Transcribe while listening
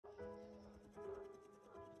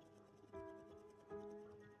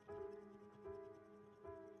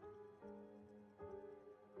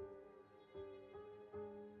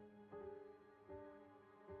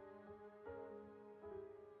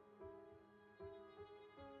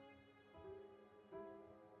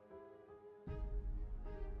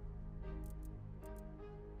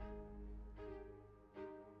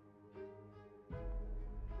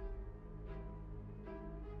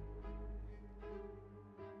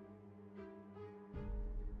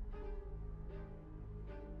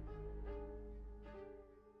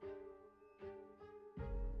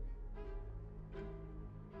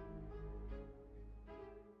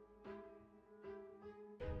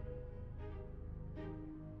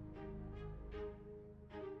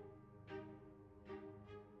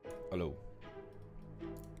Hello.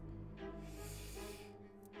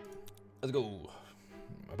 Let's go.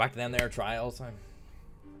 Back to them there trials. See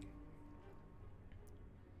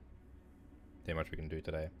how much we can do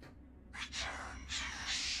today.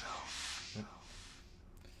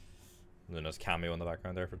 Luna's cameo in the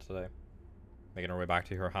background there for today. Making her way back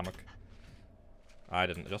to her hammock. I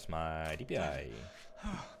didn't adjust my DPI.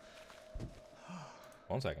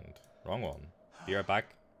 1 second. Wrong one. Be right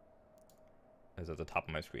back. It's at the top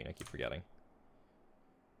of my screen. I keep forgetting.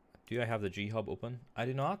 Do I have the G hub open? I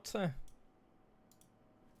do not.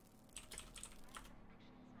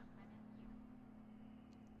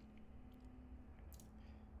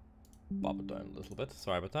 Bob it down a little bit.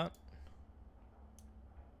 Sorry about that.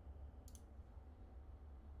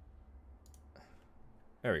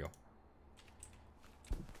 There we go.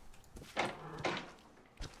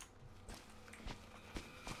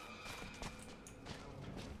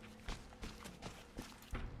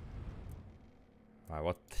 Alright,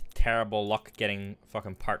 what terrible luck getting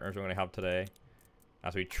fucking partners we're gonna have today.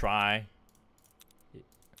 As we try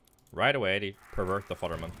right away to pervert the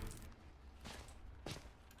Futterman.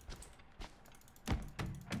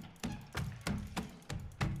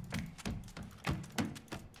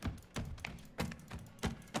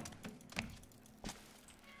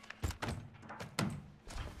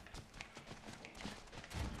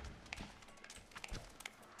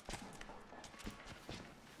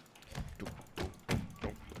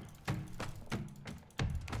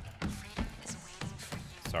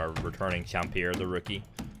 Our returning champ here, the rookie,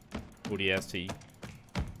 ODST.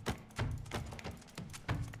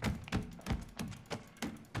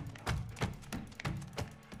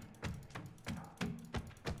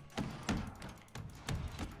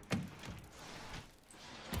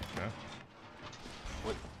 Okay.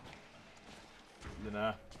 What?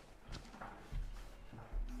 Luna.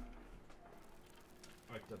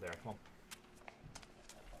 Right there, come on.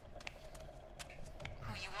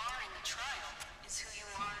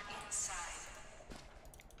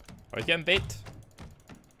 Oh, he's getting beat.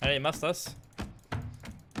 I didn't miss this.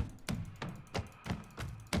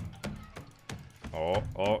 Oh,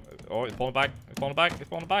 he's pulling back. He's pulling back. He's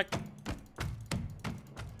pulling back.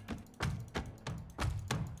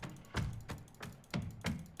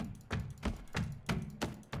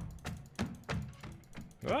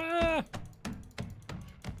 Ah!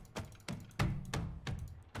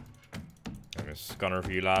 I'm a scunner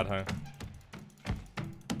for you, lad, huh?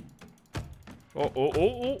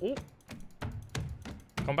 Oh.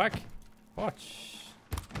 Come back. Watch.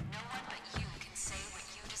 No one but you can say what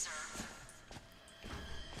you deserve.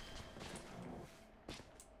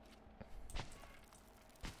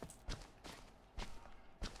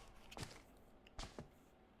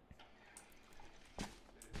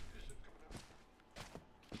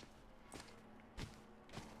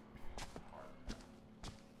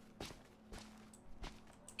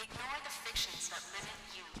 Ignore the fictions that limit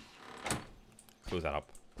you. Close that up.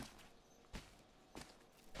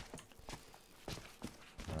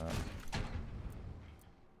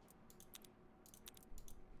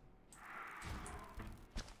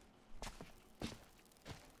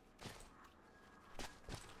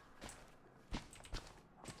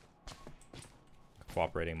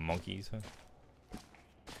 Cooperating monkeys, huh?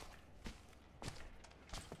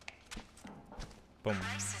 Boom,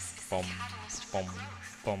 boom, boom,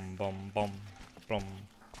 boom, boom, boom, boom,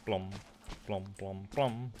 boom, boom, boom,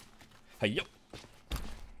 boom. Hey, yo!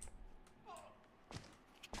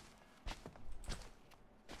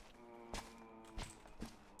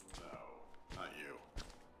 No, not you.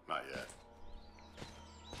 Not yet.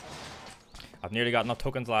 I've nearly got enough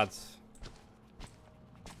tokens, lads.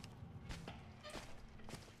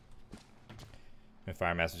 I'm gonna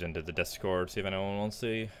fire a message into the Discord, see if anyone wants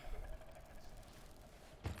to.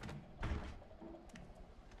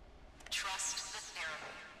 Trust the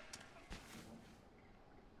therapy.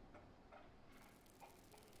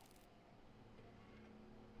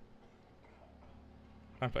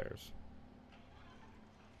 My players.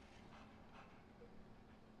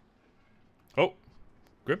 Oh!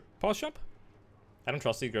 Grip pause jump? I don't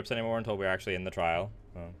trust these grips anymore until we're actually in the trial.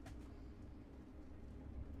 Oh.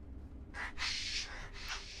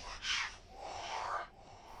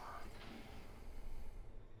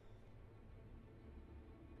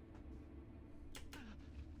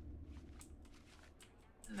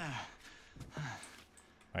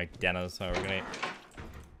 Alright, Dennis, are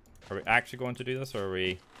we actually going to do this, or are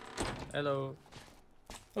we... Hello.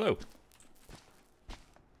 Hello.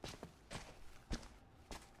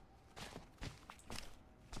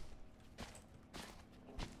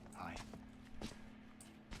 Hi.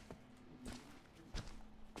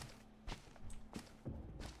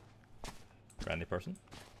 Friendly person.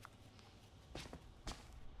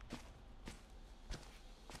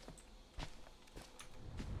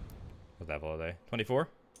 What level are they? 24?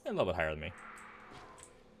 A little bit higher than me.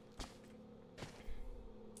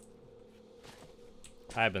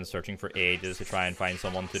 I've been searching for ages to try and find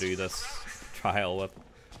someone to do this trial with.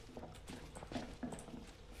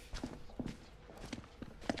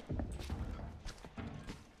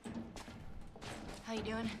 How you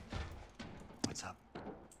doing? What's up?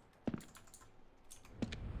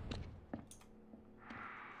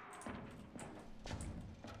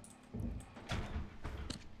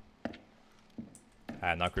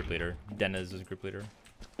 Not group leader. Dennis is group leader.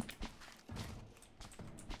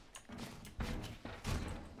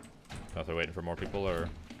 Oh, they're waiting for more people, or...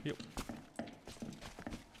 Yep.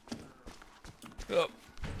 Oh.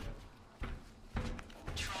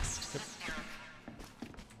 Trust the therapy.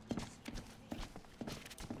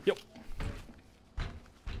 Yep.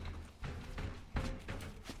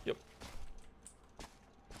 Yep.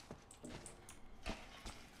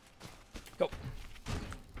 Yep.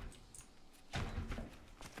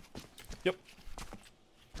 Yep.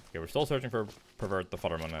 Okay, we're still searching for Pervert the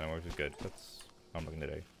Futterman now, which is good. That's what I'm looking to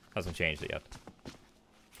do. Hasn't changed it yet.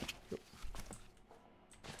 Yep.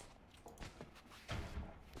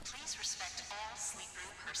 Please respect all sleep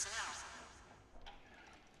room personnel.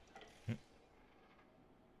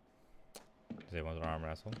 Does anyone want an arm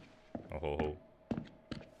wrestle? Oh ho ho.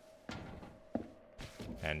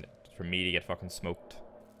 And for me to get fucking smoked.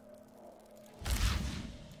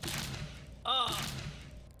 Ah!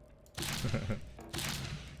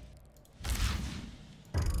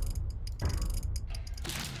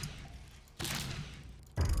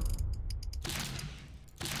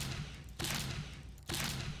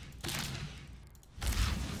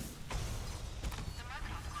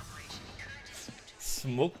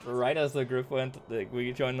 Smoked right as the group went.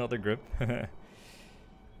 We joined another group.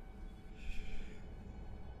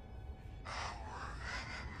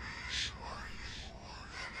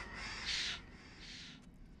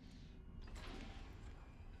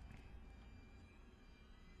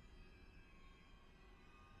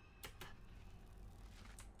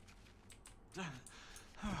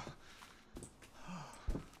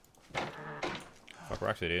 Fuck, we're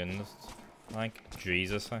actually doing this. Like,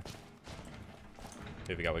 Jesus. Huh?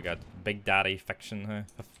 Here we go, we got Big Daddy Fiction, huh?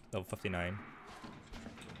 Level 59.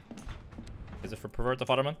 Is it for Pervert the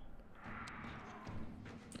Futterman?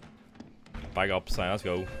 Bag up, so let's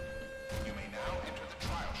go. You may now enter the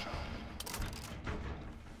trial shop.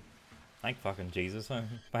 Thank fucking Jesus, huh?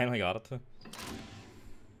 Finally got it. Huh?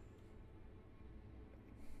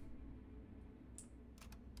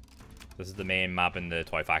 This is the main map in the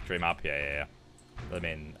Toy Factory map. Yeah. The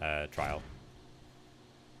main trial.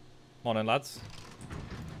 Come on in, lads.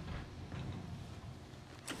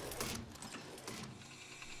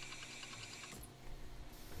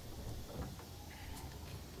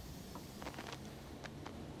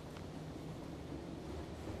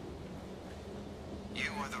 You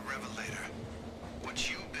are the Revelator. What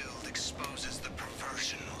you build exposes the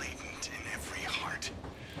perversion latent in every heart.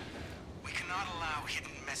 We cannot allow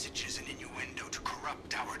hidden messages and innuendo to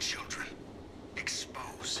corrupt our children.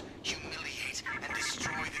 Expose, humiliate, and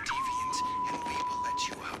destroy the deviant, and we will let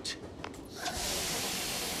you out.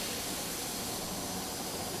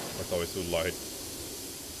 That's always so loud.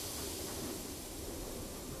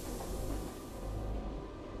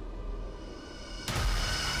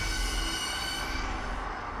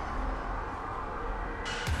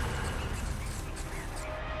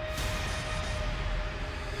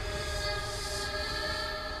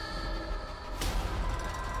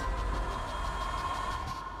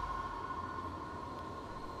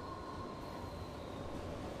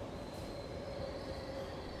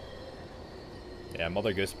 Yeah,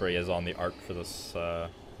 Mother Gooseberry is on the art for this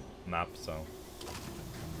map, so...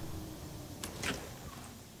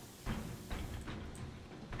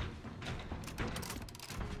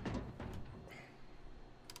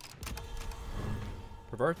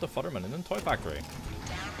 Pervert the Futterman in the Toy Factory.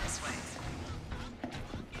 Down this way.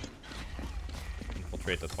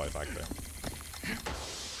 Infiltrate the Toy Factory.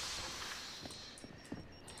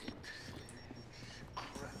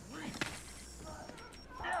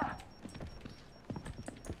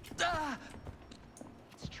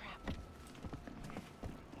 It's trapped.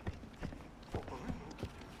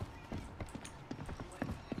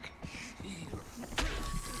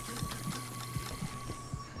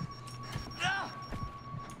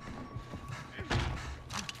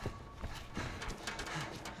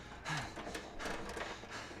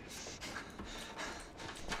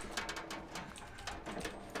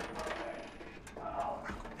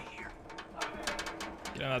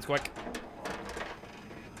 Get in, that's quick.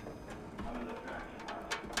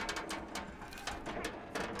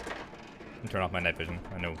 turn off my night vision.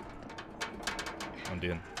 I know. I'm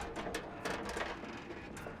doing.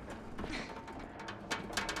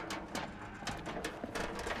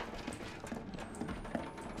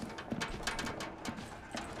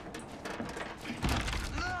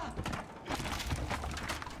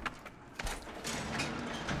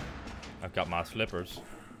 I've got my slippers.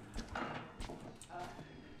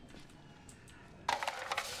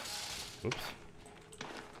 Oops.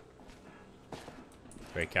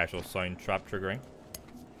 Very casual sound trap triggering.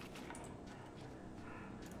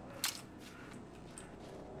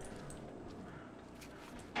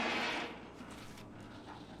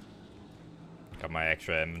 Got my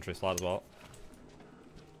extra inventory slot as well.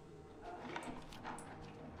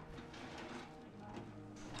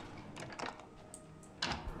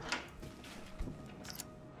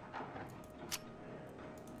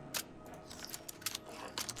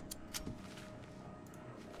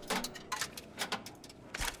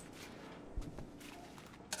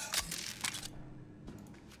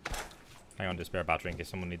 Hang on to spare battery in case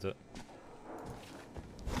someone needs it.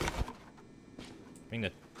 Bring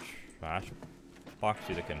the trash box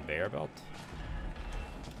to the conveyor belt.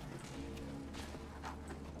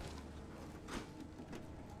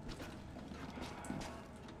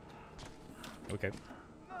 Okay.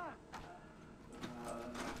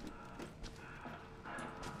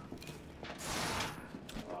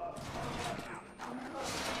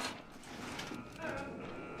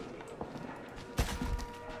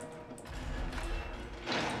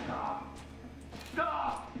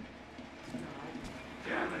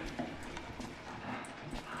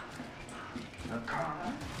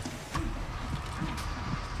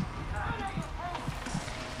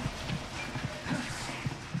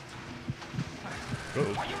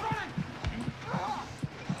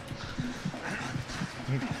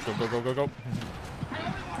 Go, go, go, go, go.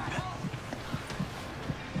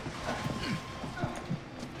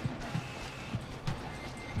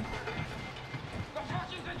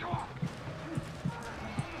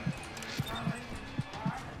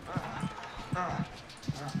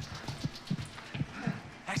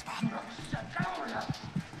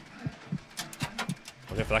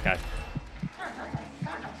 Okay, for that guy.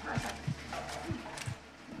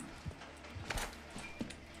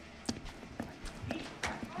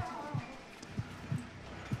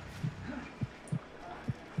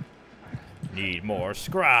 Need more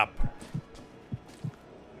scrap.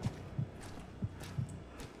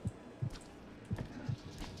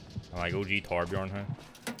 I like OG Torbjorn, huh?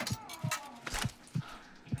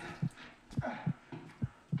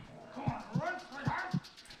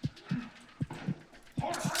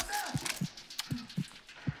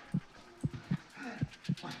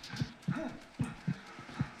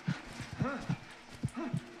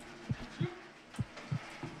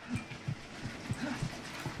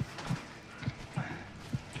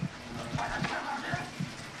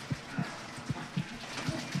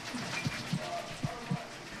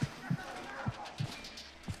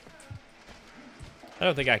 I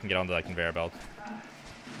don't think I can get onto that conveyor belt.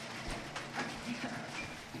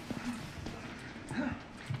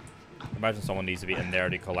 Imagine someone needs to be in there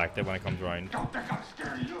to collect it when it comes around.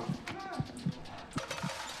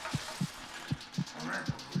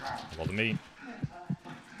 Well, to me.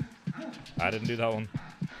 I didn't do that one.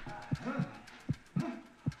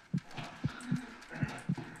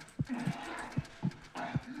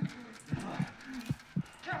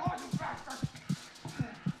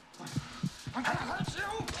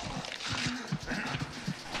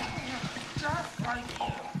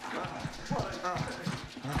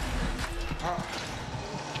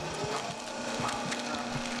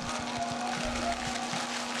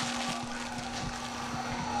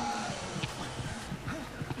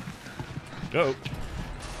 Go.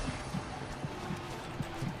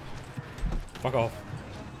 Fuck off.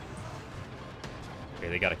 Okay,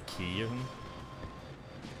 they got a key or something.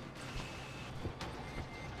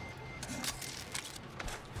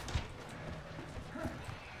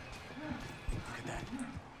 Look at that.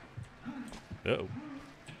 Uh-oh.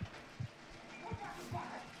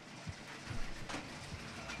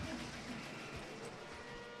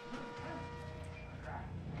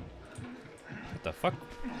 What the fuck?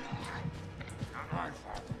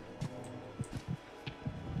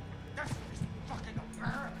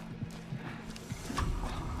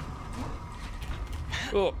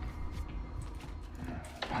 Oh.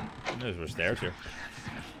 There's stairs here.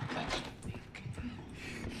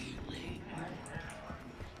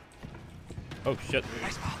 Oh shit.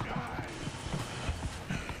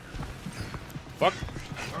 Fuck.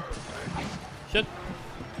 Shit.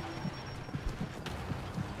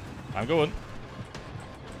 I'm going.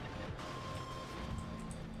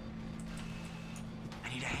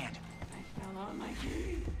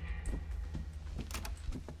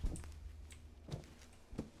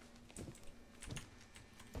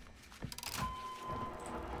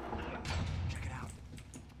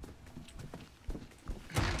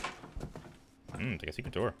 Take a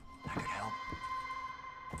secret door. That could help.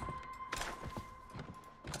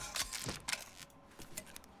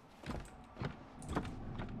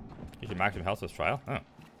 Get your maximum health this trial. Oh.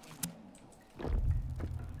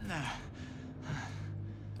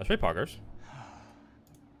 That's right, poggers. Is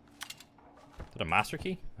it a master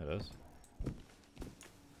key? It is.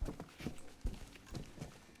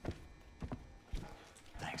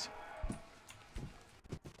 Thanks.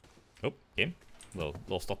 Oh, game.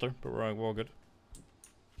 Little stutter, but we're all good.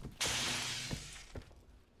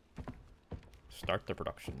 Start the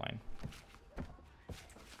production line.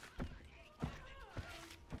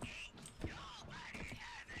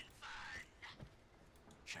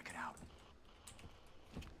 Check it out.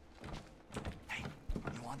 Hey, you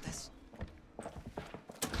want this?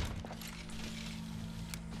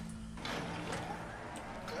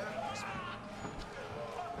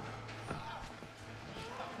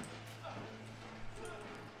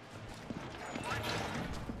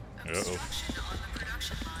 Uh-oh.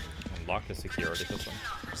 Unlock the security system.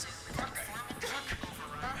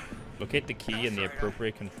 Locate the key in the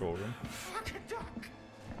appropriate control room. Fucking duck.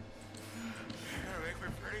 Make me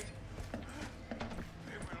pretty.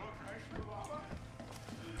 Make me look nice, Mama.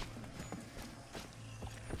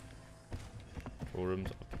 Control rooms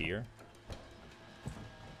up here.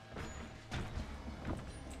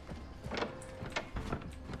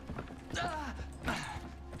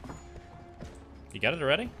 You got it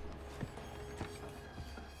already?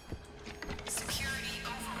 Security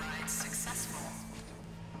override successful.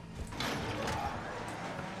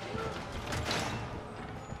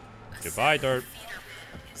 Goodbye, dirt. Feeder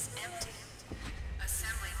bin is empty.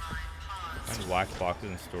 Assembly line paused. And wax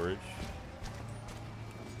boxes in storage.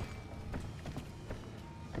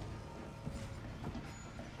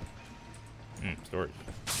 Storage.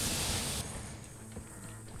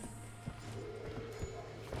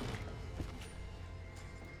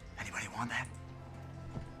 Anybody want that?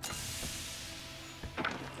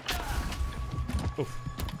 Oof.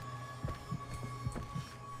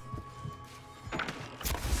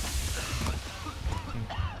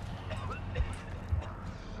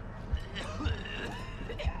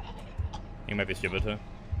 You might be stupid too.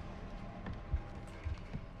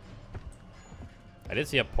 I did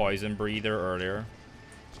see a poison breather earlier.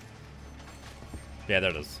 Yeah,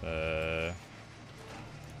 there it is.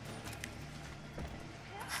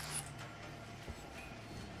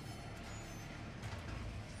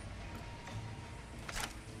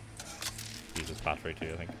 Use this battery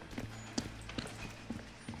too, I think.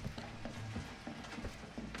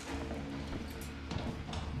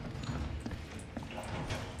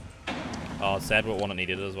 Oh, it said what one it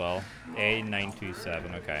needed as well.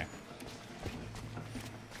 A927, okay.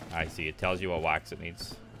 I see, it tells you what wax it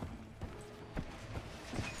needs.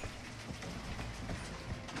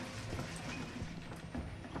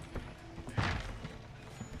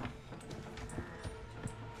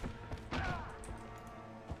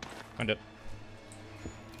 Find it.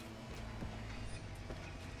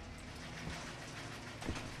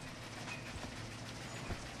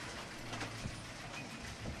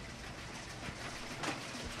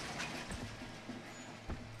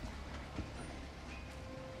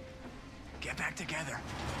 Get back together.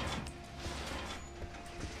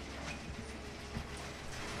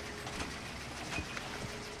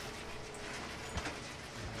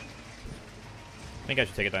 I think I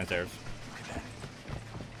should take it downstairs. Look at that.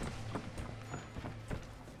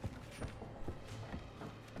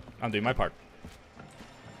 I'm doing my part.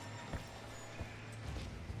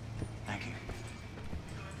 Thank you.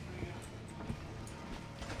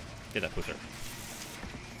 Get that pusher.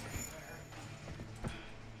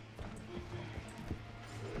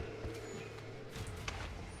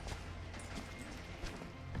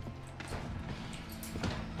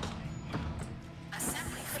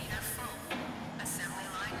 Assembly feeder full. Assembly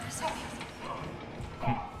line resuming.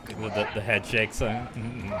 The head shakes.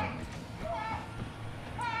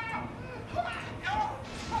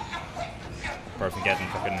 Person getting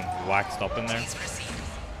fucking waxed up in there. Please proceed.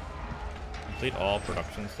 Complete all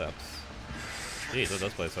production steps. Jeez, what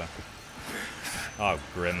does place, huh? Oh,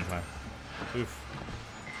 grim, huh? Oof.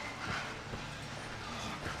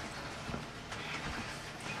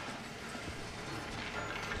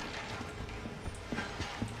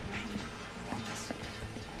 Want this?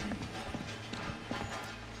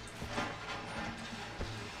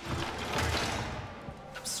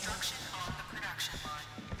 Obstruction on the production line.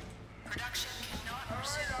 Production cannot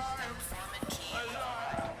resume without foreman key.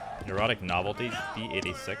 Neurotic novelty,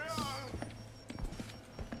 B86.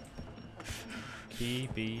 Key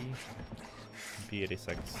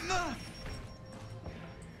B86.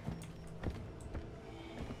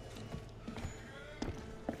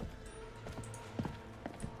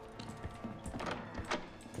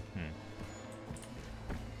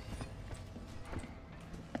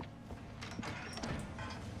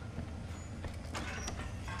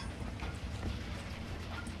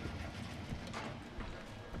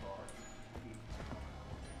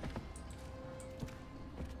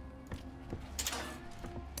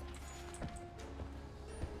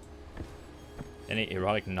 Any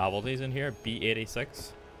erotic novelties in here?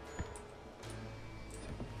 B86.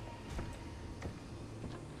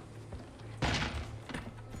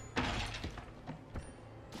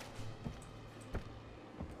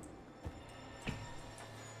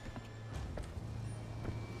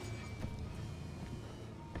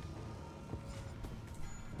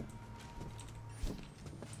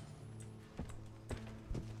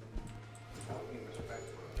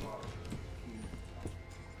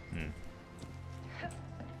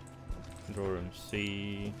 Control room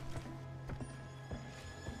C.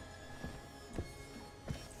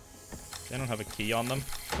 They don't have a key on them.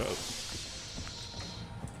 Oh.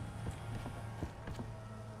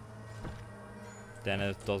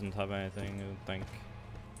 Dennis doesn't have anything, I don't think.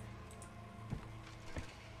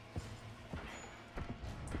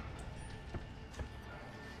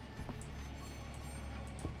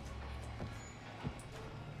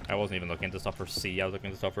 I wasn't even looking to stuff for C, I was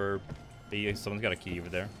looking to stuff for B. Someone's got a key over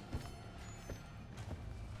there.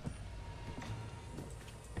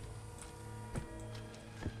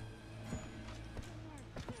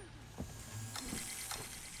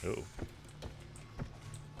 Oh.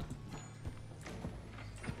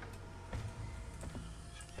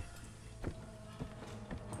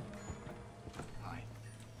 Hi.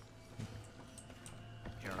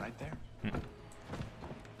 You're right there?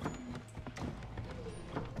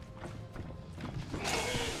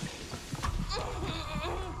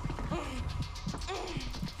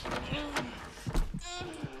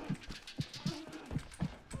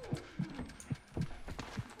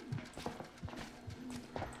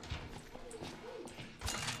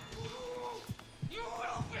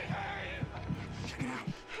 Check it out.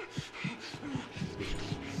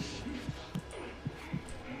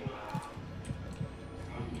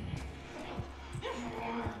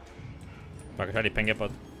 Fuck, I tried to ping it,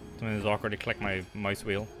 but something is awkward to click my mouse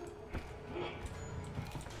wheel.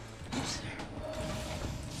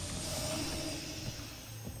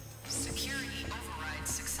 Security override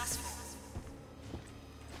successful.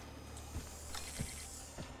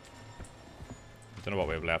 Don't know what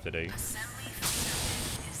we have left to do. Assembly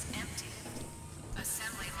facility is empty.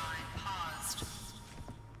 Assembly line paused.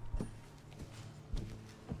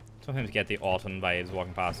 Sometimes you get the autumn vibes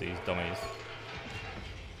walking past these dummies.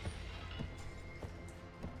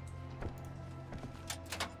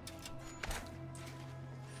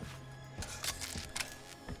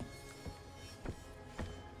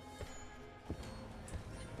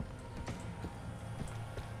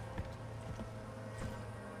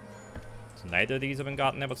 So neither of these have been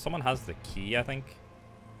gotten there, but someone has the key, I think.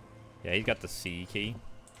 Yeah, he's got the C key.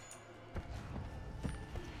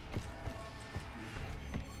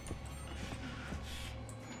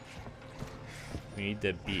 We need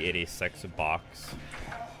the B86 box.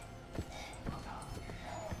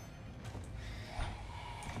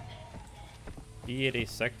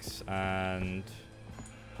 B86 and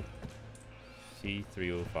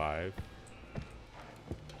C305.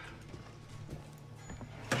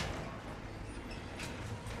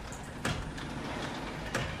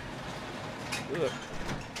 Ugh.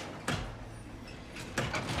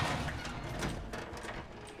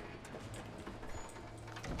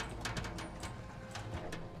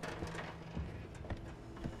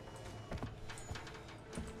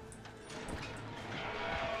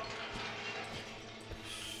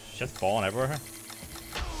 Shit's falling everywhere.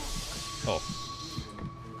 Oh.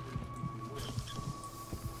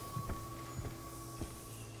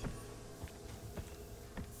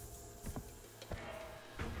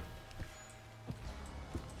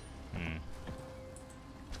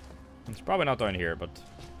 It's probably not down here, but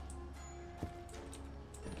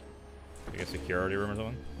like a security room or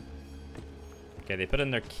something. Okay, they put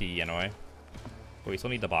in their key anyway, but we still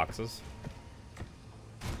need the boxes.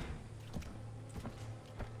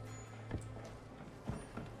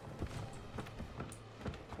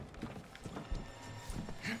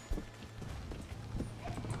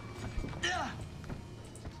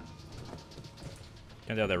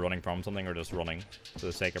 Can't tell if they're running from something or just running for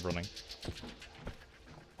the sake of running.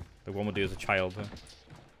 The one would do as a child. Huh?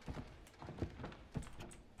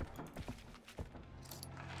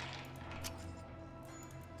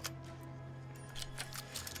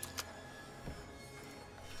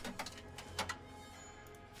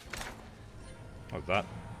 What's that?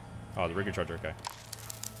 Oh, the rigger charger, okay.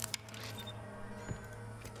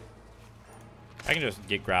 I can just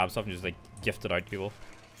grab stuff and just like gift it out to people.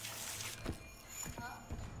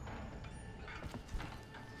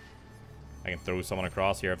 I can throw someone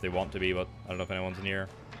across here if they want to be, but I don't know if anyone's in here.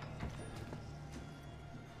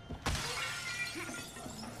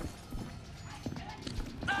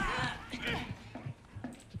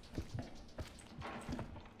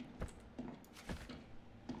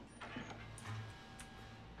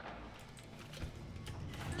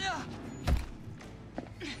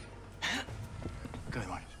 Good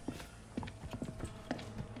one.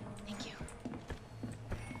 Thank you.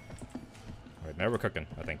 Alright, now we're cooking,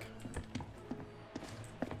 I think.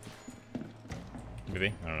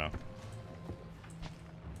 Maybe? I don't know.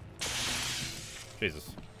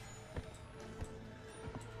 Jesus.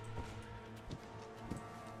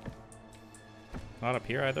 Not up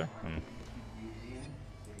here either?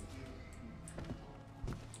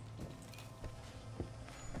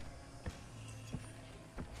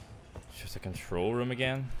 It's just a control room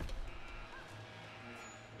again.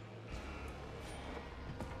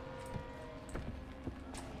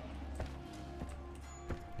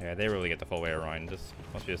 Yeah, they really get the full way around. This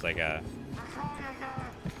must be just like a...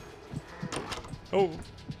 Oh!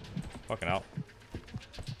 Fucking hell.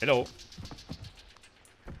 Hello!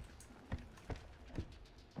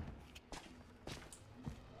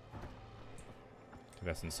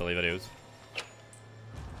 Invest in silly videos.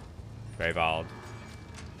 Very valid.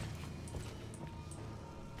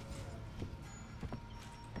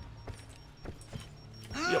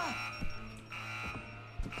 Yep.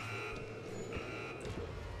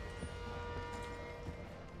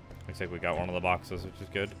 Looks like we got one of the boxes, which is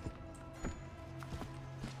good.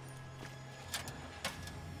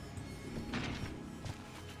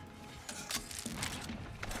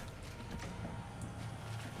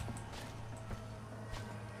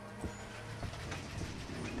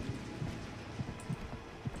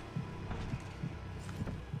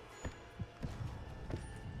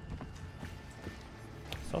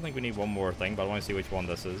 I think we need one more thing, but I want to see which one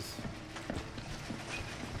this is.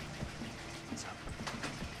 What's up?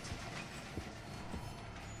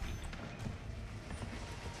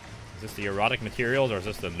 Is this the erotic materials or is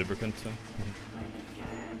this the lubricant?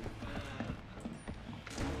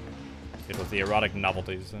 It was the erotic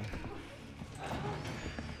novelties.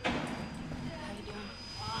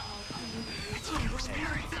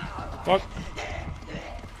 Fuck.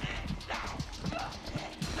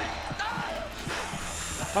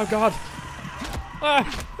 Oh god. Ah.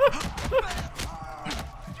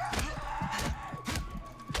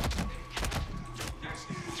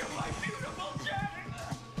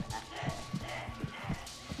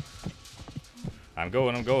 I'm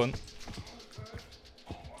going.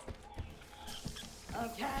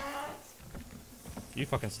 You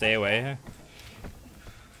fucking stay away, huh?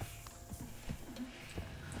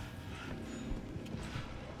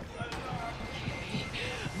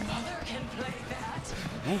 Mother can play that.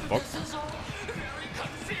 Oh, fuck. This is all very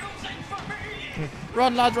confusing for me.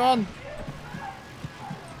 Run, lads, run!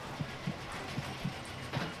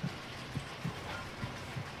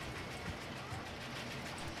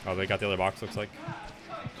 Oh, they got the other box, looks like.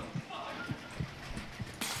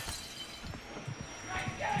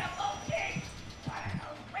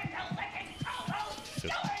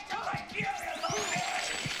 Shit.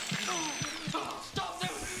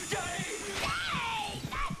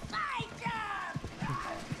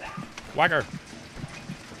 Whacker!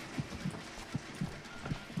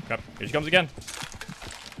 Yep, here she comes again.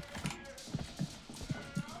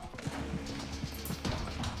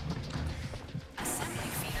 Assembly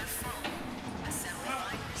feeder full. Assembly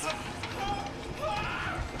line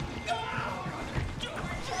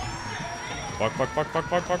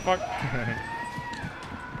Fuck.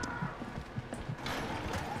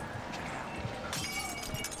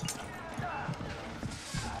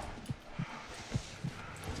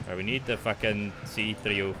 Right, we need the fucking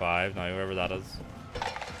C305 now, whoever that is.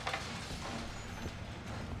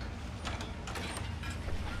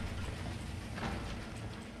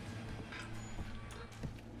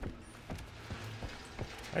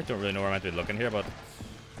 I don't really know where I'm meant to be looking here, but...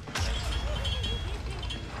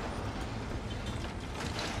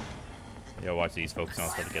 Yeah, watch these folks now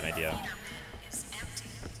so to get an idea. is empty.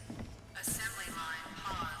 Assembly line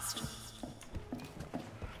paused.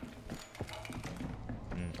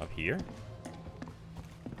 Up here?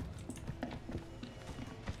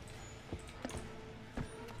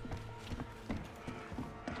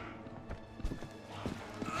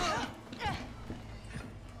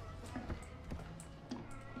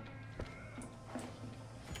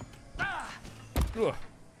 Ugh.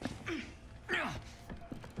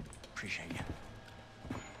 Appreciate you.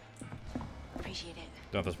 Appreciate it.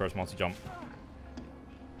 Don't know if this person wants to jump.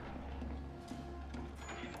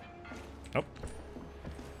 Nope.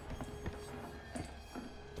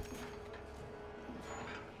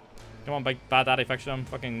 Come on, big bad daddy, fix him.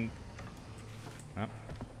 Fucking. Oh.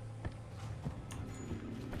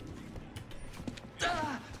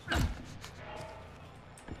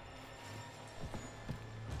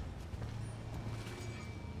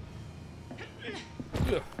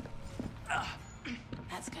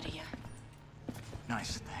 That That's good of you.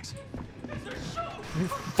 Nice, thanks.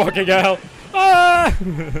 Fucking hell! Ah!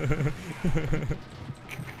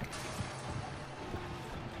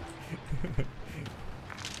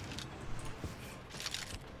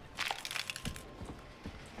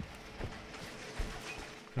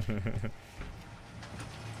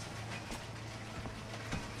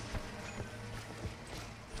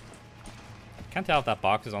 Can't tell if that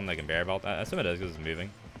box is on the conveyor belt. I assume it is because it's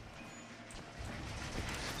moving.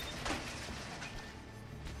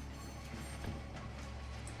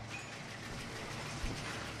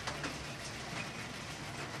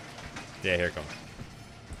 Yeah, here it comes.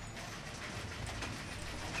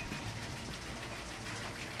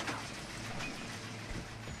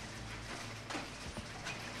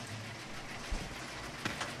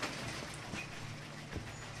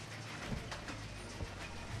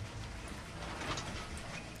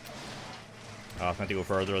 Oh, it's meant to go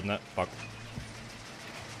further, isn't it? Fuck.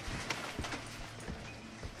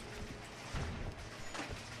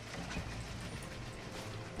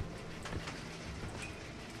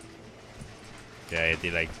 Yeah, you have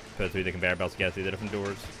to like put it through the conveyor belts to get through the different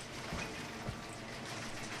doors.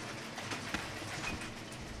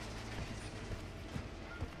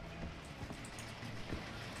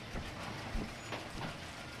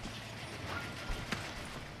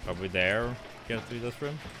 Probably there. Get through this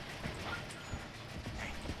room.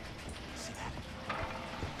 See that?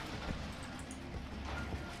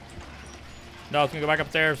 No, it's gonna go back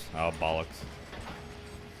upstairs. Oh, bollocks.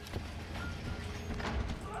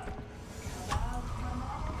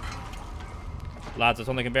 Lads, there's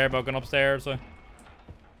something conveyor belt going upstairs, so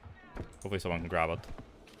hopefully someone can grab it.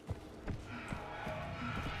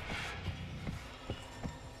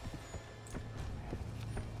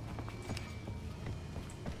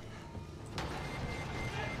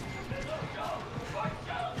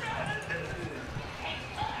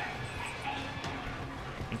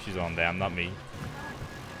 I think she's on them, not me.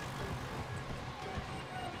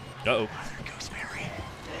 Uh-oh. There goes Mary.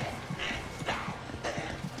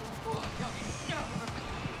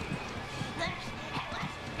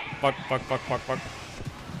 Fuck, fuck, fuck, fuck, fuck.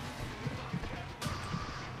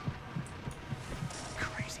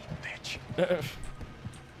 Crazy bitch.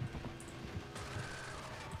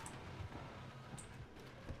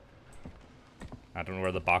 I don't know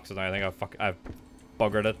where the box is now. I think I've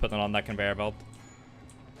buggered it putting it on that conveyor belt.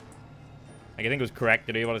 Like, I think it was correct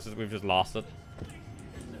to do, but it's just, we've just lost it.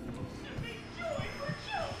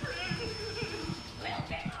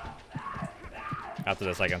 After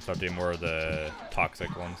this, I can start doing more of the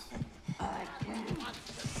toxic ones. Oh,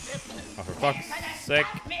 for fuck's sake.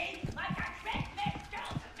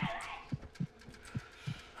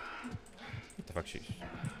 What the fuck, she's...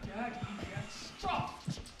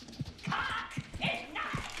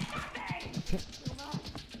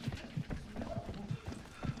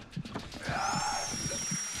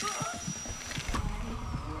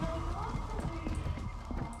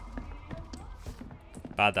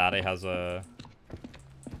 Bad Daddy has the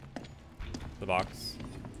box.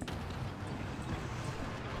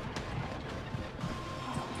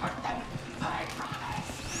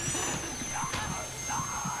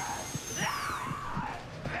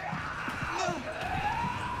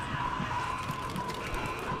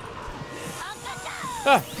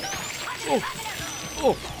 Ah! Oh!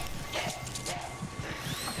 Oh!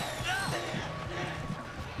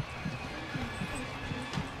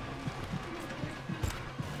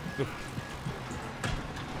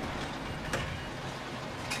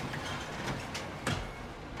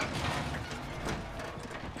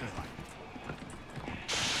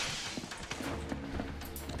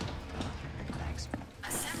 Thanks.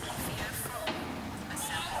 Assembly feeder full.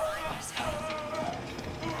 Assemble miners health.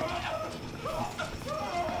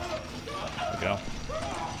 There we go.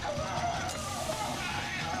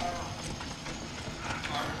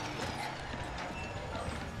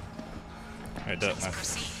 Alright, do it. Please Nice.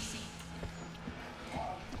 proceed.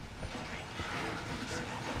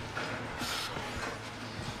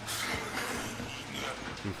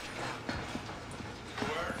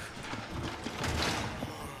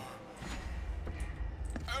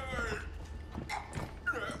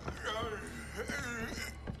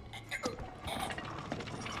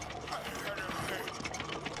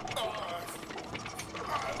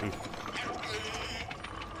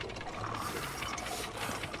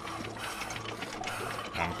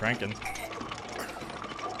 I'm cranking.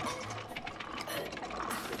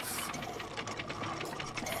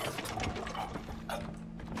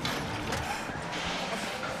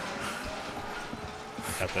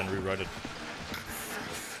 That's been rerouted.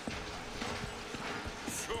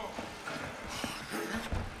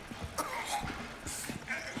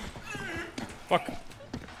 Fuck.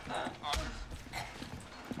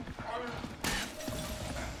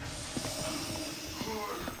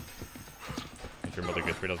 Make sure Mother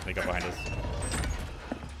Gooseberry doesn't sneak up behind us.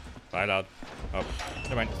 Bye, lad. Oh,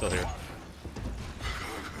 never mind. Still here.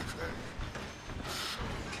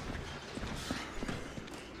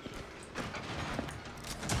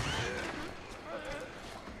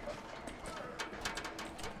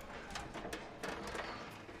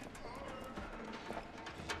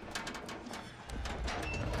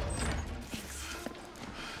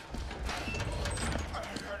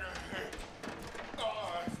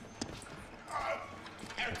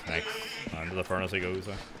 Next. Into the furnace he goes.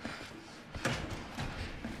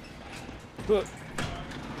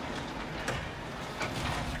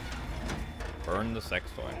 Burn the sex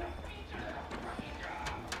toy.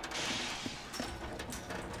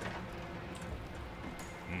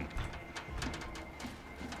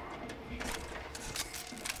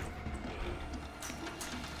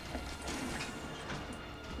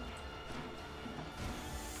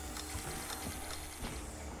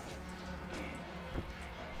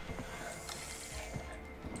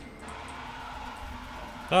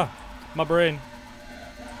 Ah, my brain.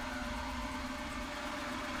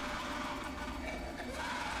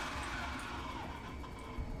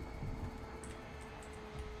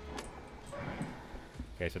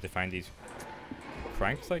 Okay, so they find these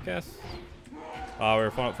cranks, I guess. Oh, we're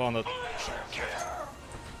following the.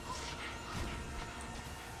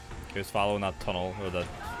 He was following that tunnel or the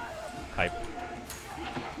pipe.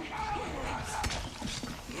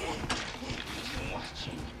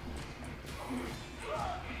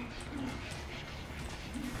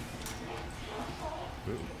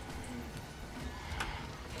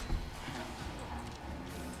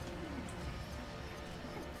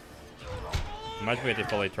 Imagine we had to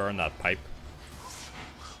fully turn that pipe.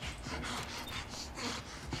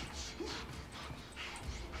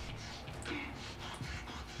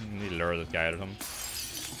 Need to lure this guy out of him.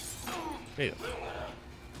 Jesus.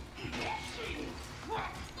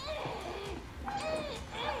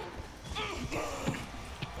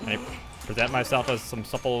 Can I present myself as some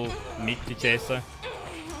supple meat to chase there?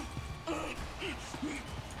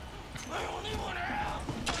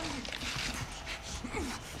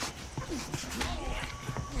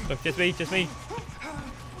 Look, just me, just me.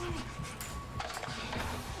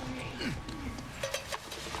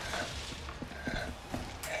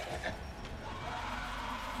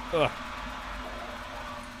 Ugh.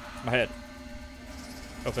 My head.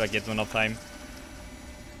 Hopefully that gives him enough time.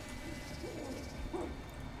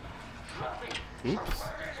 Oops.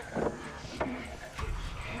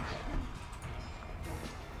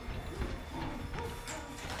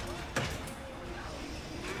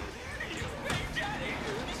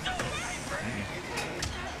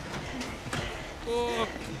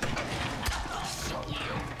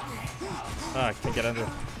 Ah, I can't get under.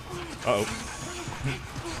 Uh-oh.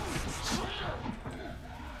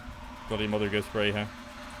 Bloody Mother Gooseberry, huh?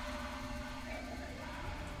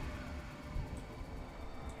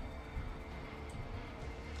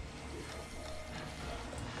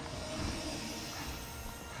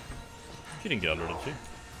 She didn't get under, did she?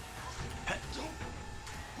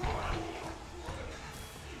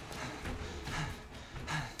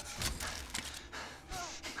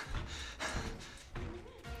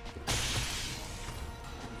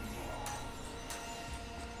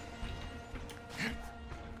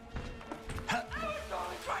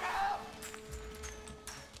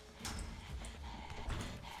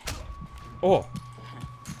 Oh!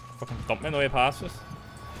 Fucking dumped me on the way past us.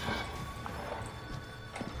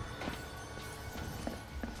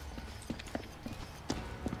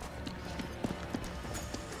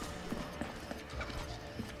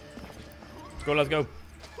 Let's go, let's go.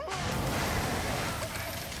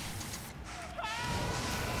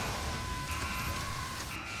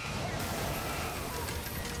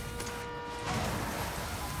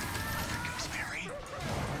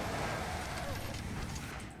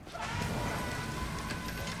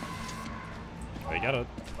 I got it.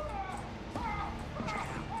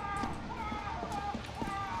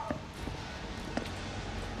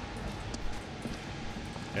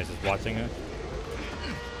 Guys just watching it.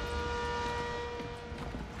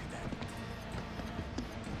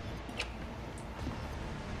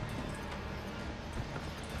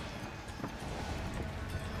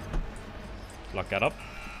 Lock that up.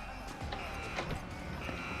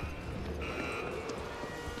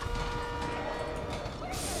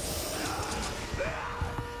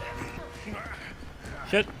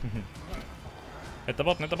 Shit! Hit the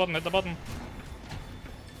button, hit the button, hit the button!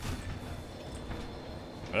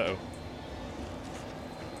 Uh-oh.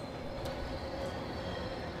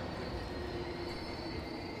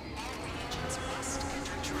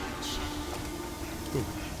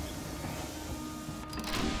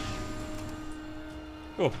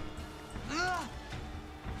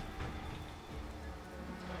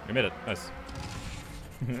 We made it. Nice.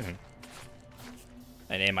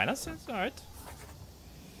 An A minus? It's alright.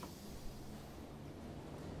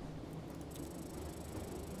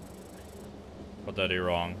 What did I do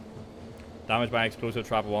wrong? Damage by explosive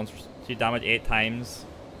trap once. See damage 8 times.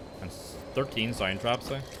 And 13 sound traps,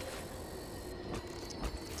 so. It's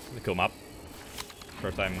a cool map.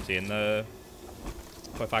 First time seeing the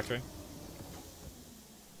toy factory.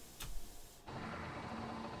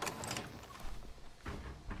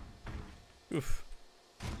 Oof.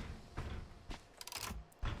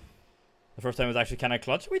 The first time was actually kind of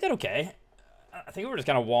clutch. We did okay. I think we were just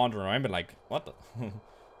kind of wandering around, but like, what the?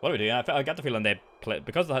 What are we doing? I got the feeling they play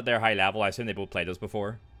because they're high level. I assume they both played this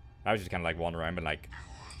before. I was just kind of like wandering around, but like,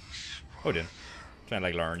 oh, dude, trying to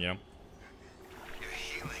like learn, you know. You're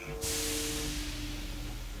healing.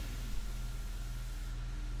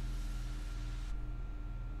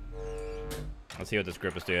 Let's see what this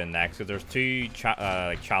group is doing next. Because there's two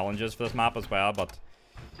like challenges for this map as well, but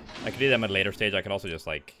I could do them at a later stage. I could also just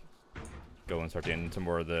like go and start doing some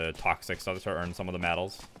more of the toxic stuff to start earning some of the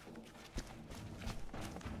medals.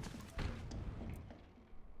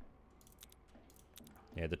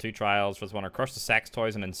 Yeah, the two trials for this one are crush the sex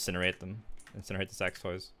toys and incinerate them. Incinerate the sex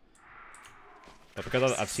toys. But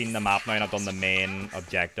because I've seen the map now and I've done the main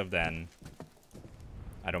objective, then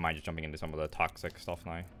I don't mind just jumping into some of the toxic stuff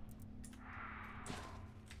now.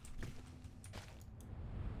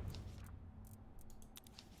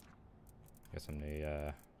 Get some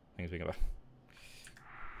new things we can.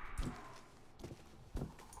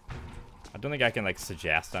 I don't think I can like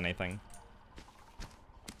suggest anything.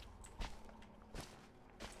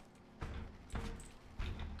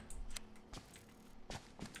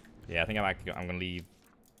 Yeah, I think I'm gonna leave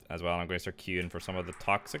as well. I'm going to start queuing for some of the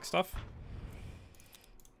toxic stuff.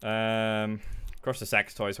 Crush the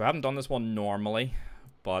sex toys. So I haven't done this one normally,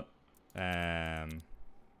 but I've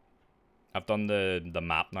done the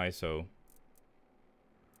map now. So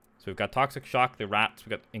we've got toxic shock, the rats.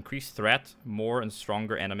 We've got increased threat, more and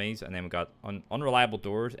stronger enemies, and then we've got unreliable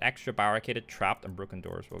doors, extra barricaded, trapped, and broken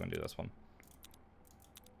doors. We're gonna do this one.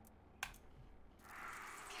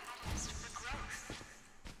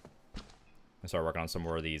 And start working on some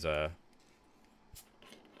more of these like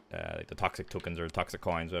the toxic tokens or toxic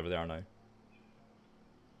coins, whatever they are now.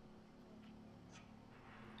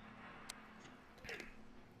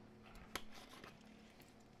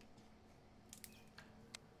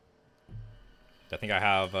 I think I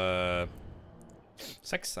have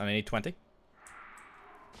 6 and I need 20.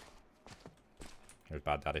 There's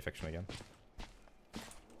bad daddy fiction again.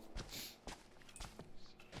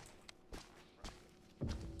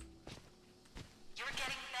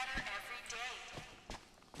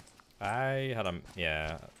 I had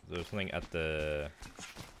yeah, there was something at the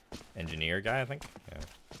engineer guy, I think. Yeah.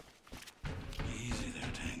 Easy there,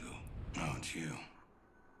 Tango. Aren't you?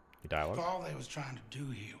 The dialogue. If all they was trying to do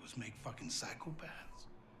here was make fucking psychopaths,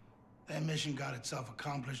 that mission got itself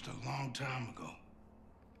accomplished a long time ago.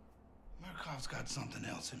 Murkoff's got something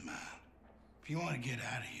else in mind. If you want to get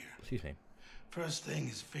out of here, Excuse me. first thing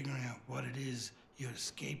is figuring out what it is you're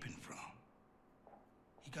escaping from.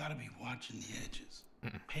 You gotta be watching the edges.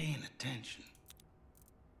 Paying attention.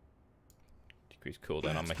 Decrease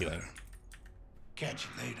cooldown on my healing. Better. Catch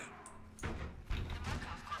you later.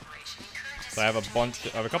 So I have a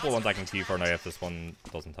couple of ones I can queue for now if this one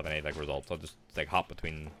doesn't have any like results. I'll just like hop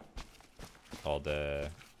between all the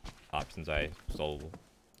options I still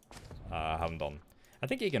haven't done. I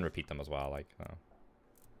think you can repeat them as well, like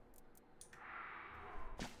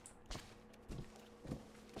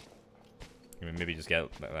maybe just get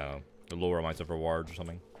the lower amounts of rewards or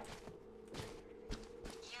something. You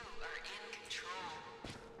are in control.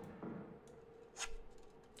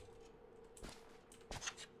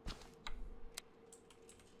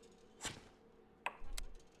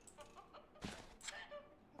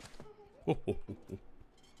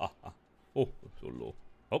 Oh, so low.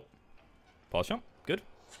 Oh, pause jump. Good.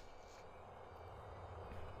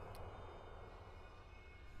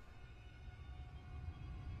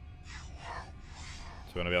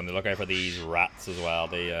 So we're gonna be on the lookout for these rats as well.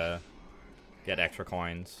 They get extra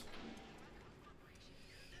coins.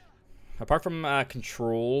 Apart from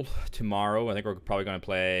Control tomorrow, I think we're probably gonna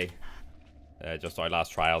play just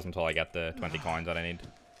Outlast Trials until I get the 20 coins that I need.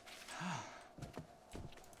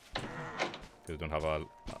 Because we don't have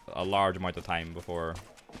a large amount of time before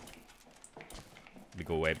we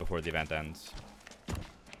go away before the event ends.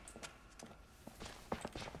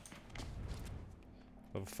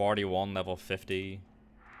 Level 41, level 50.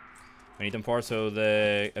 We need them for, so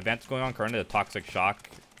the event's going on currently, the Toxic Shock.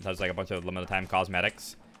 It has like a bunch of limited time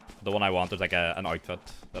cosmetics. The one I want is like an outfit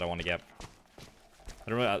that I want to get. I don't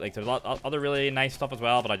don't really, like, there's a lot other really nice stuff as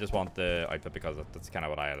well, but I just want the outfit because that's kind of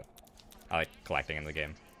what I like collecting in the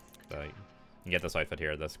game. So you can get this outfit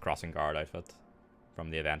here, this crossing guard outfit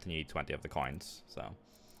from the event, and you need 20 of the coins. So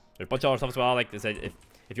there's a bunch of other stuff as well. Like they said,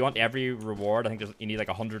 if you want every reward, I think you need like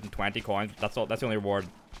 120 coins. That's all. That's the only reward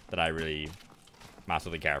that I really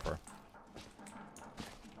massively care for.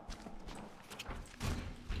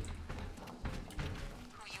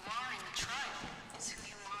 Who you are in the trial is who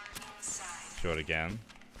you are inside. Show it again.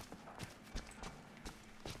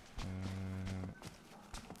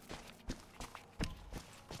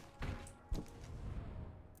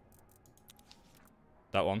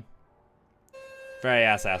 That one. Very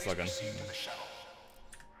ass looking. Proceed to the shuttle.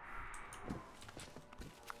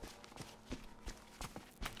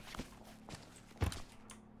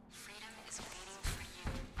 Freedom is waiting for you.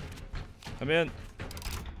 Come in.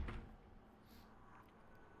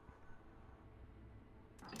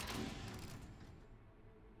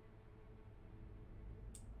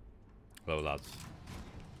 Hello, lads.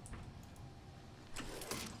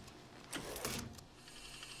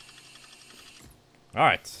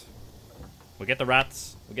 Alright. We'll get the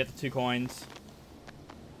rats. We'll get the 2 coins.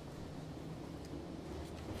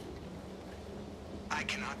 I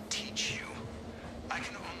cannot teach you. I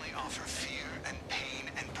can only offer fear and pain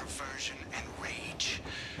and perversion and rage.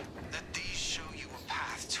 Let these show you a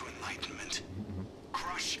path to enlightenment.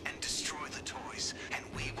 Crush and destroy the toys, and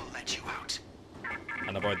we will let you out.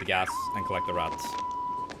 And avoid the gas and collect the rats.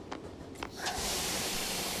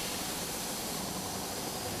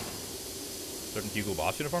 Certain Hugo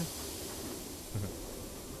Boss uniform?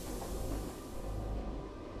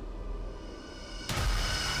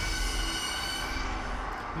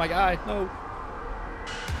 My guy, no.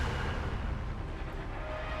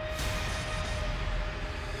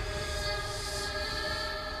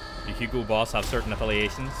 Do Hugo Boss have certain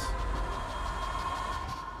affiliations?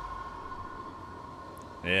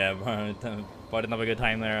 Yeah, but didn't have a good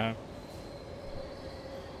time there, huh?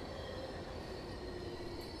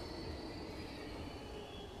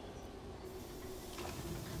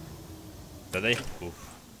 Did they? Oof.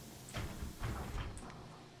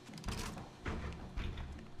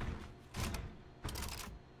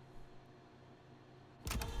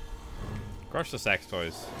 Crush the sex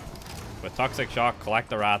toys. With toxic shock, collect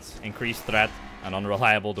the rats, increased threat, and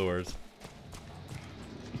unreliable doors.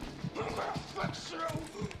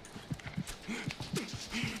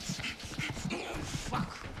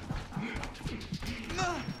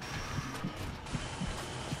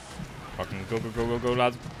 Fucking go,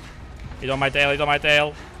 lads. He's on my tail, he's on my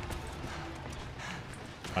tail.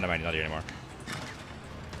 Oh, never mind, he's not here anymore.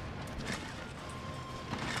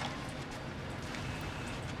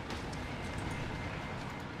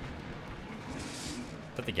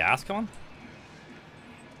 Is that the gas coming?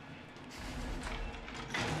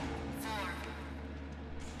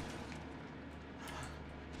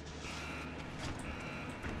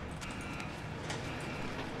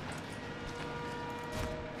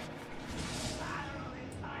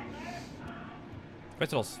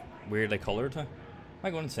 It's all weirdly colored. Huh? Am I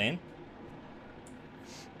going insane?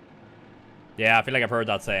 Yeah, I feel like I've heard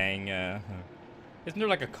that saying. Isn't there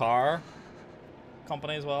like a car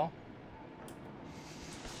company as well?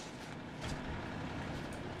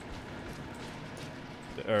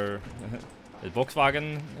 Or is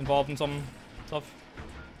Volkswagen involved in some stuff?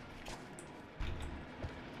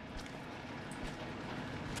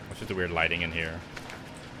 It's just the weird lighting in here.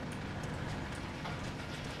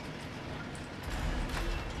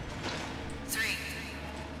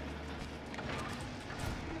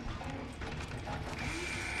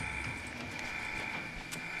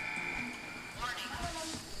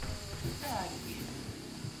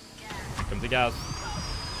 Comes the gas.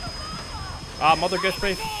 Ah, Mother Goose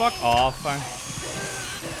Spray, fuck off.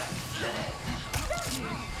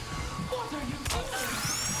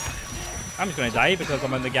 I'm just gonna die because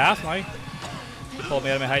I'm in the gas now. Pulled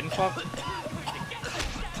me out of my hiding spot.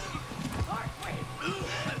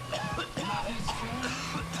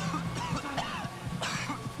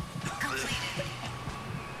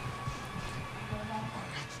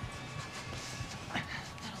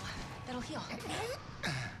 That'll heal.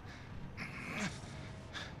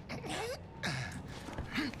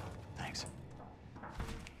 Thanks.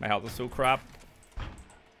 My health is so crap.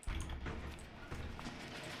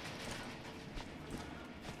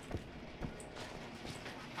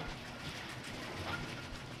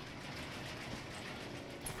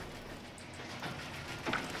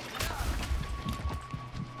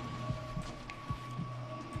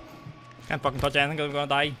 Can't fucking touch anything because I'm gonna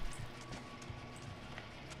die.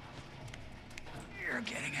 You're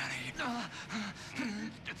getting out of here.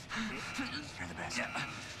 You're the best.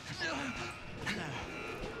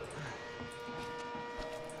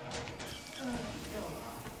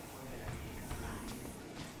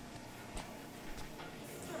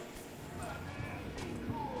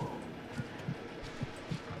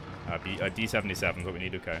 D77 is what we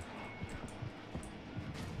need, okay.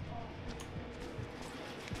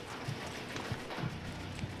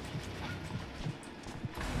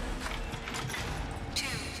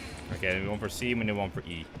 Okay, we need one for C, we need one for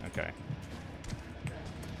E. Okay.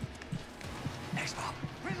 Next Bob.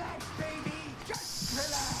 Relax, baby. Just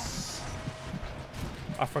relax.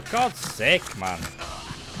 Oh, for God's sake, man.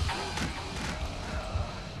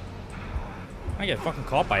 I get fucking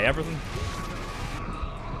caught by everything.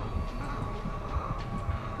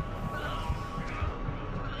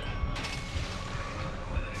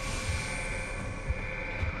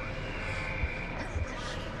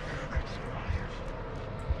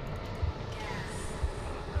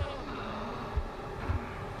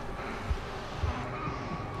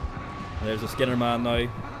 There's a Skinner man now.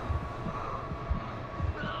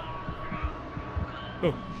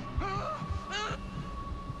 Oh.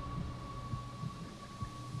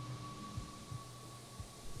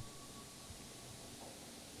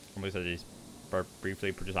 Somebody said he's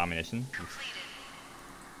briefly produced ammunition.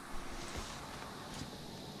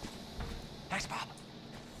 Next Bob.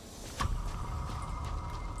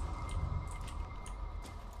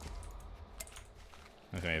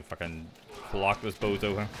 Okay, fucking block this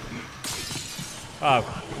bozo, huh?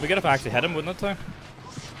 Ah, we get if I actually hit him, wouldn't it, too?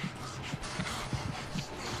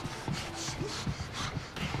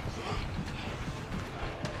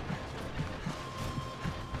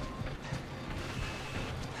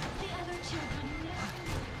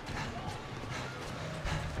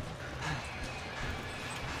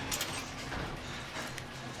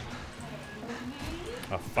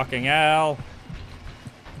 Oh, fucking hell.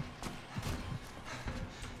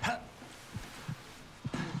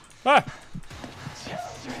 Ah!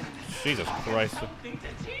 Jesus Christ.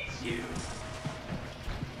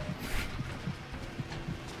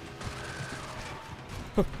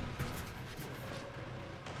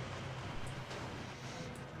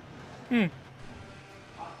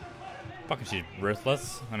 Fucking she's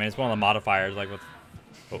ruthless. I mean, it's one of the modifiers, like with...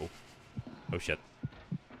 Oh. Oh shit.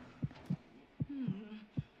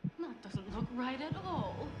 That doesn't look right at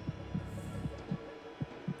all.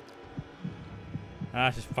 Ah,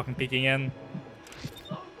 she's fucking peeking in.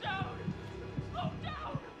 Slow down! Slow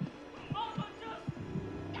down! Mama just...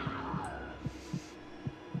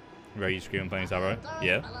 Where are you screaming playing that, right?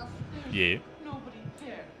 Yeah? Yeah. Nobody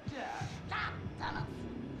cared, Dad.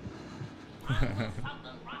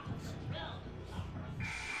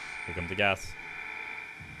 Here comes the gas.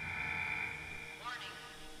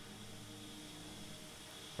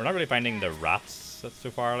 We're not really finding the rats so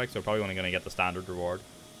far, like, so we're probably only going to get the standard reward.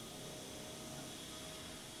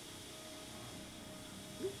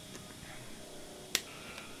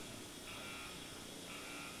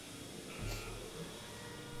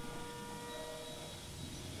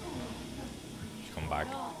 Just come back.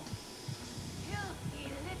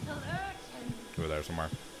 Over there somewhere.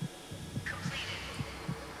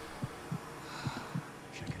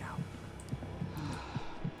 Check it out.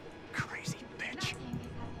 Crazy bitch.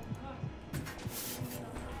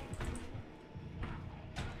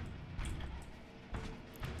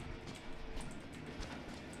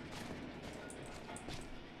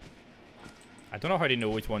 I don't know how to know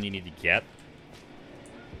which one you need to get.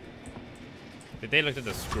 Did they look at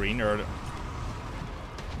the screen or...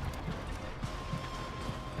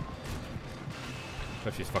 Oh,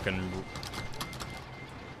 she's fucking...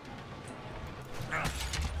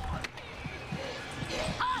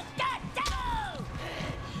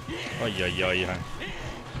 Oh, yeah.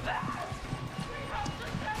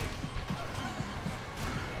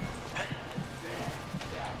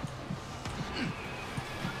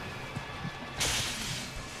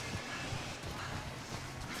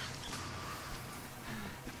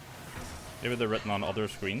 Maybe they're written on other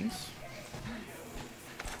screens.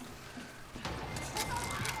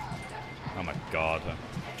 Oh my god.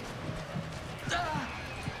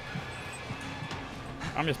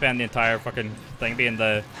 I'm just spending the entire fucking thing being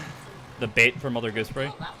the bait for Mother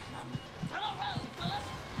Gooseberry.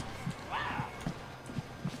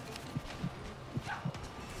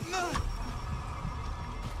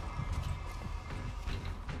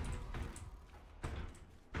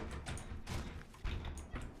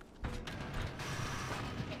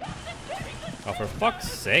 Oh, for fuck's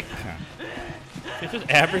sake. It's just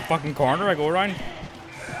every fucking corner I go around.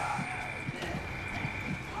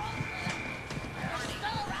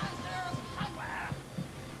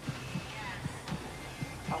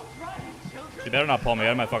 You better not pull me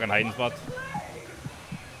out of my fucking hiding spot.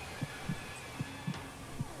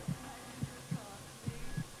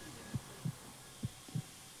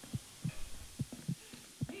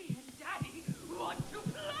 Me and Daddy want to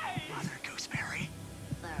play. Mother Gooseberry.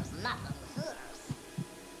 There's nothing here.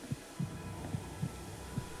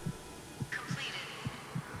 Completed.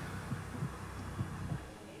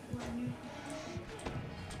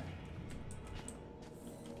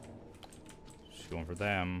 Just going for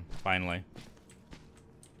them, finally.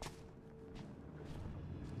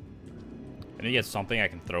 I need to get something I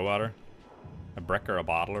can throw at her. A brick or a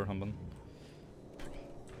bottle or something.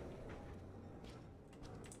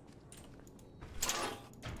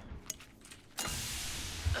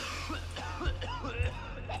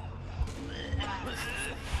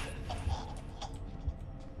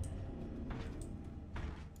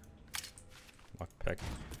 Lockpick.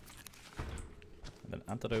 And an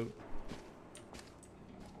antidote.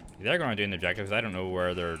 They're going to do the objectives. I don't know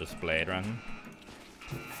where they're displayed or anything.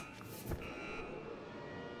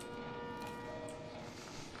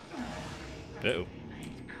 Uh-oh.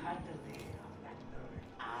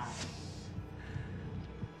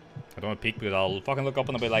 I don't want to peek because I'll fucking look up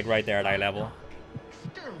and I'll be like right there at eye level.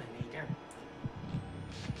 Exterminator.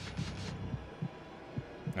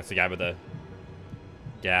 That's the guy with the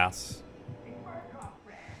gas.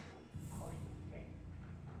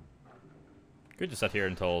 Could just sit here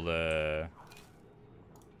until the...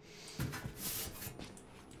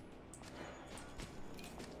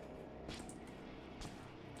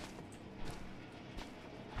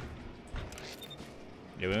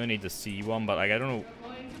 Yeah, we only need to see one, but like, I don't know.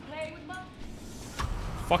 Going to play with Mom?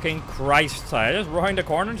 Fucking Christ, I just round the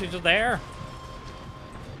corner and she's just there.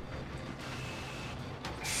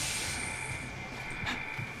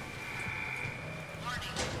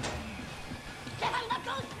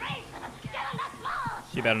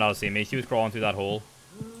 She better not see me. She was crawling through that hole.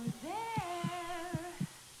 Who's there?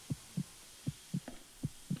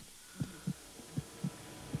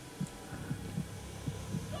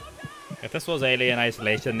 If this was Alien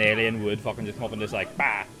Isolation, the alien would fucking just come up and just like,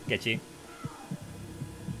 bah, get you.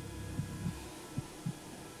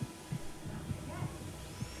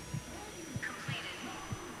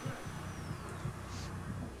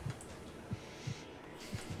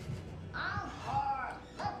 I'm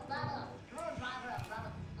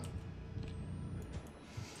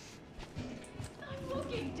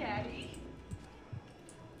looking, Daddy.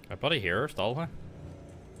 I bloody hear her still, huh?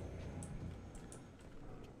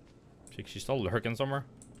 She's still lurking somewhere.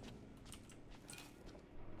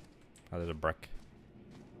 Oh, there's a brick.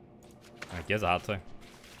 I guess I had to.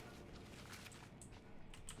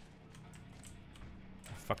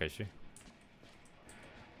 The fuck is she?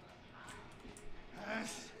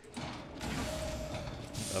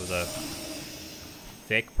 That was a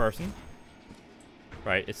fake person.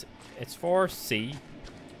 Right, it's for C,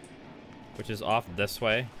 which is off this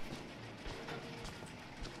way.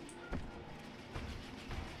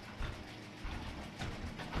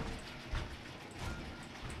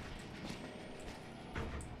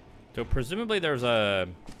 So presumably there's a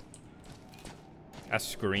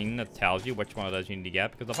screen that tells you which one it is you need to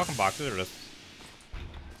get, because the fucking boxes are just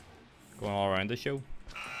going all around the show.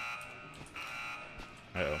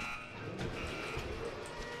 Uh-oh.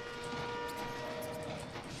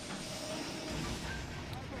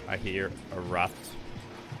 I hear a rat.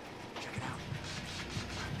 Check it out.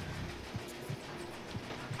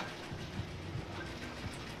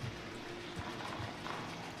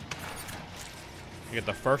 You get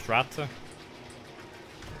the first rat.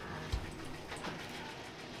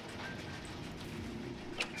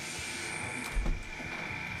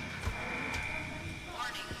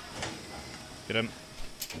 Get him.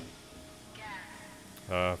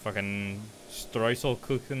 Fucking Streusel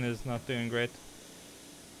cooking is not doing great.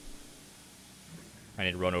 I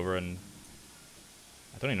need to run over and...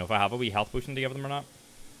 I don't even know if I have a wee health potion to give them or not.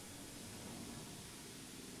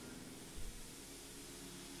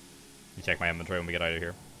 You check my inventory when we get out of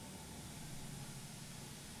here.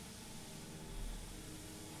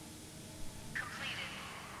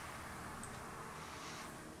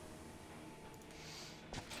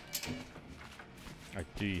 I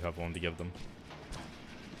do have one to give them.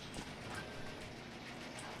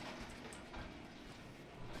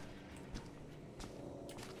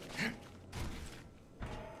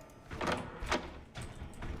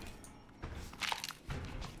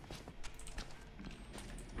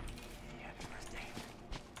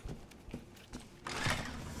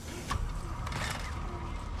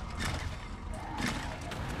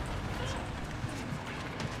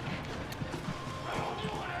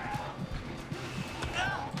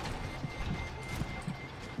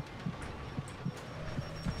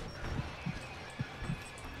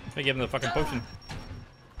 I give him the fucking potion.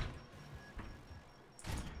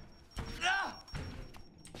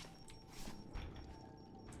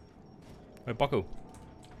 Wait, Bucko.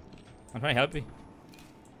 I'm trying to help you.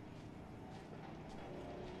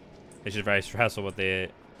 It's just very stressful with the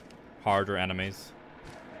harder enemies.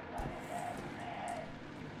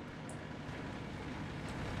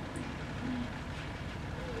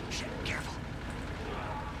 Shit, careful.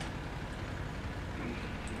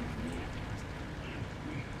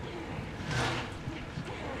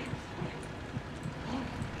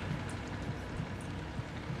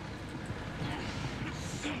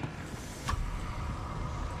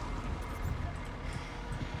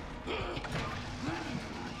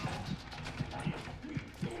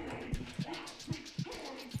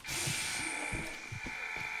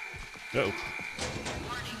 Uh-oh.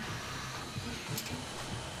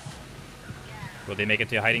 Will they make it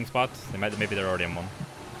to a hiding spot? They might. Maybe they're already in one.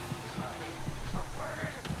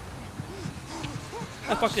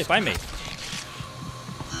 How the fuck did they find me?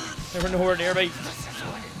 They were nowhere near me.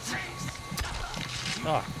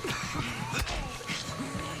 Oh.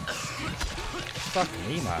 Fuck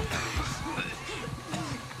me, man.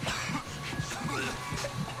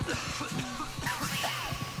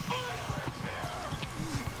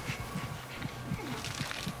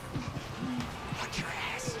 Watch your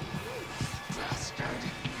ass. Bastard.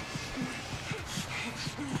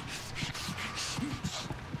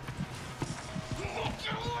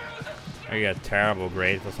 I get a terrible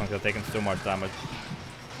grade for something taking so much damage.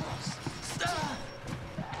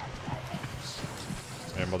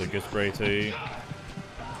 There, Mother Gooseberry too.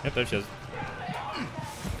 Yep, there she is.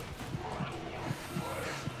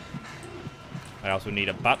 I also need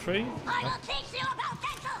a battery. I will teach you about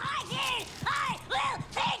dental hygiene! I will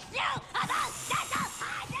teach you about dental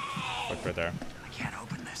hygiene! Look right there. I can't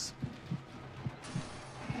open this.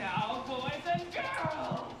 Now, boys and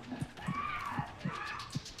girls!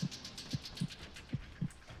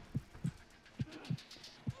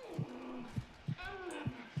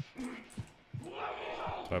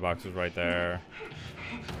 Toy box is right there.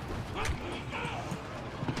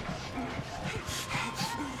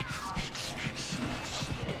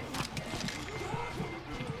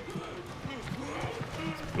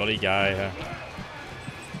 Bloody guy.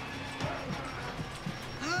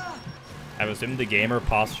 I was in the gamer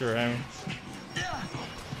posture him.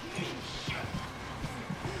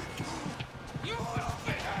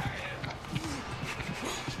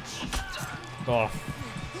 Oh.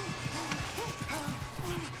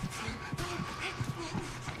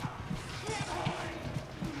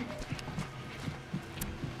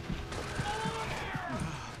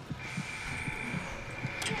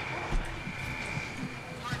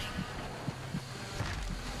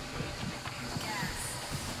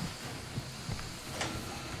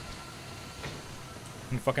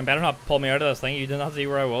 You fucking better not pull me out of this thing. You did not see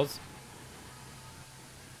where I was.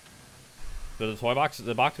 So the toy box,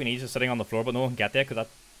 the box we need is just sitting on the floor, but no one can get there because that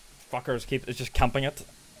fucker's is just camping it.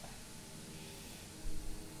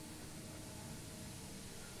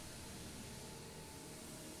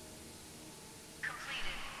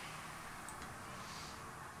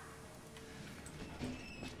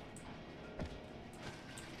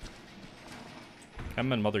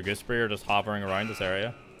 Him and Mother Gooseberry are just hovering around this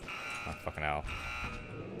area. Oh, fucking hell.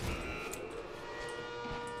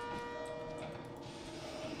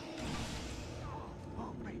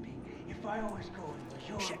 Oh, baby. If I always go in the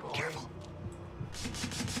you're shit, going. Careful.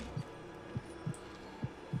 Still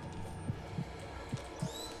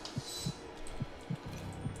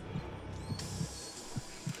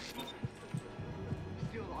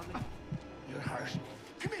on the... You're harsh.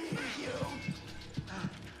 Come here, you.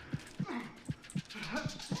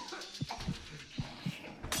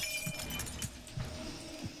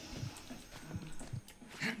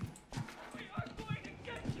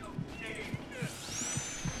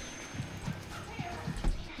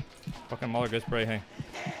 Fucking Mother Gooseberry, hey.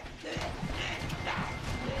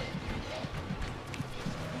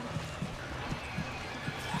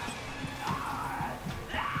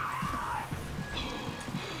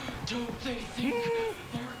 Don't they think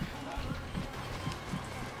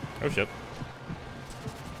Oh shit.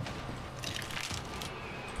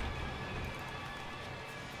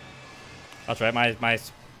 That's right, my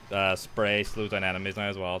spray slows down enemies now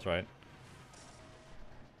as well, that's right.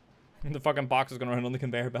 The fucking box is gonna run on the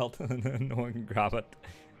conveyor belt and no one can grab it.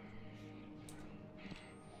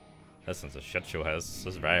 This is a shit show, this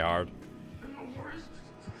is very hard.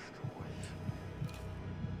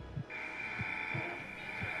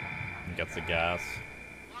 He gets the gas.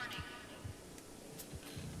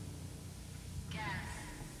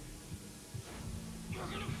 you're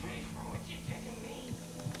gonna pay for what you did to me?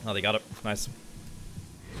 Oh, they got it. Nice.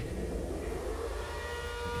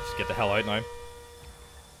 Just get the hell out now.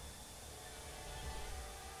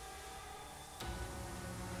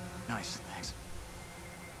 Nice, thanks.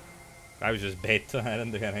 I was just bait. I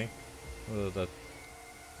didn't do anything. The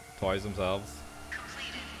toys themselves.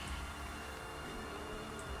 Completed.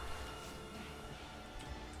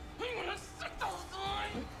 I'm gonna stick those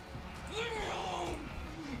lines. Leave me alone.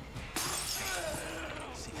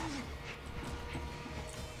 See that?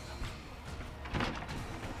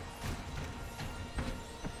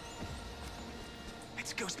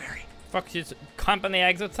 It's Gooseberry. Fuck, she's camping the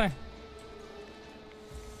exits, eh?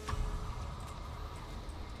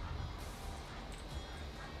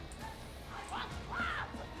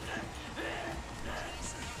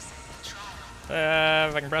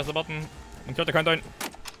 If I can press the button and start the countdown.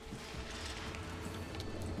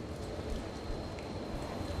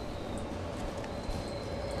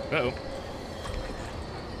 Uh-oh.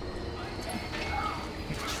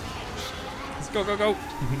 Let's go, go, go.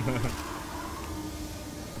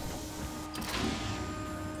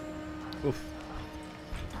 Oof.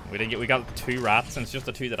 We got 2 rats, and it's just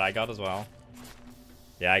the 2 that I got as well.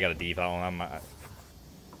 Yeah, I got a default one.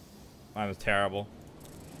 I was terrible.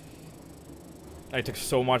 I took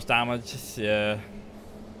so much damage. Yeah.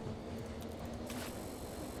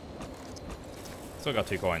 Still got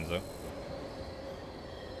 2 coins though.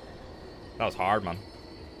 That was hard, man.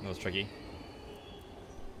 That was tricky.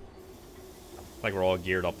 Like we're all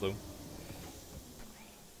geared up though.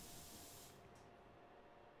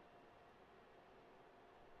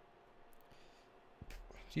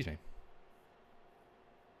 Excuse me.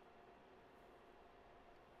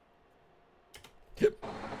 Yep.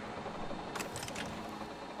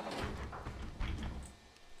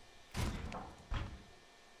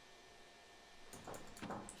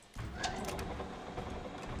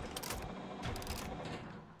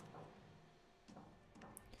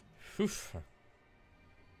 Oof.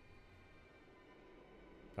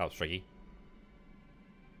 That was tricky.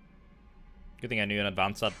 Good thing I knew in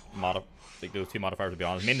advance that like those 2 modifiers would be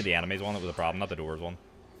on. It's mainly the enemies one that was a problem, not the doors one.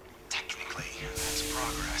 Technically, that's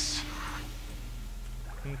progress.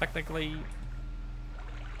 Technically.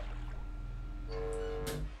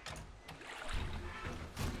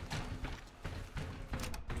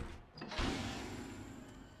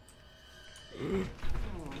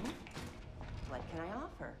 What can I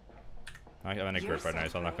offer? I'm in a group right now,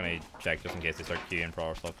 so I'm not going to check just in case they start queuing for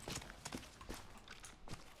our stuff.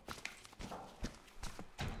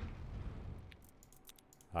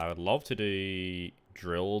 I would love to do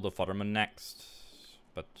drill the Futterman next,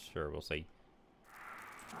 but sure, we'll see.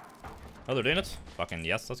 Oh, they're doing it? Fucking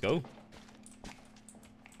yes, let's go.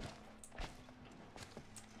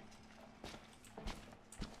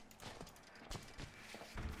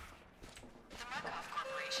 The Markov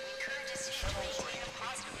Corporation encourages you to maintain a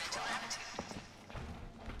positive mental attitude.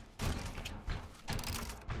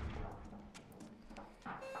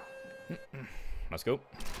 Let's go.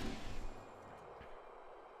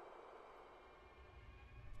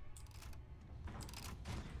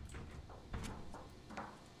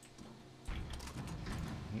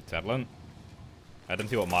 Settling. I didn't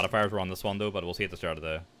see what modifiers were on this one though, but we'll see at the start of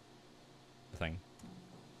the thing.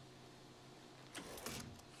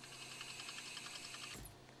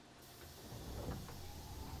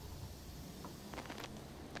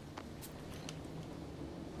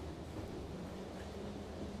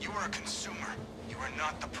 You are a consumer. You are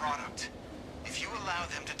not the product. If you allow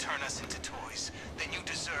them to turn us into toys, then you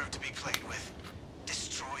deserve to be played with.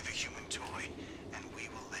 Destroy the human toy, and we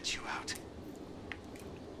will let you out.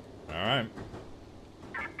 Alright.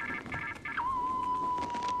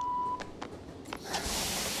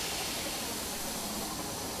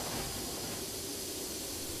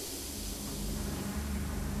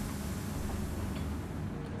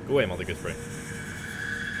 Go away, Mother Gooseberry.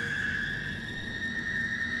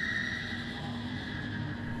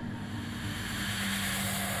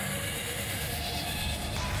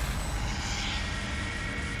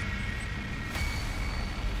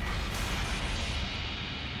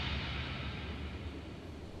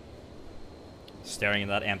 Staring at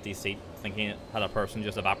that empty seat, thinking it had a person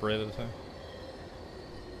just evaporated. So.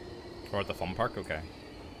 Or at the fun park? Okay.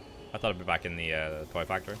 I thought it'd be back in the toy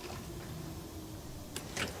factory.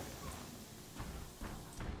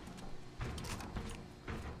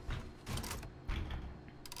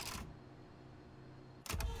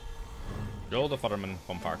 Joel the Futterman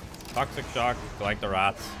Fun Park. Toxic shock, collect the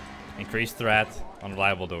rats, increased threat,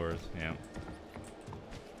 unreliable doors. Yeah.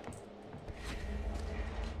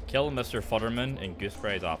 Kill Mr. Futterman in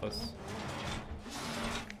Gooseberry's office.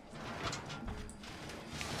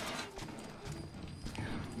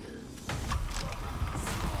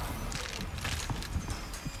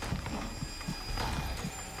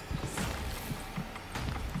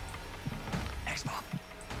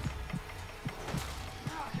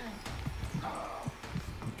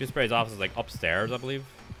 Gooseberry's office is like upstairs, I believe.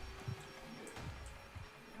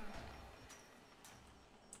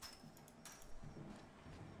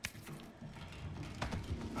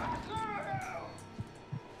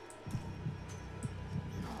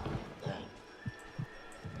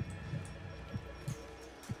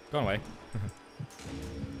 Go away.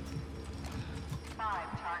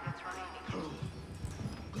 5 targets remaining.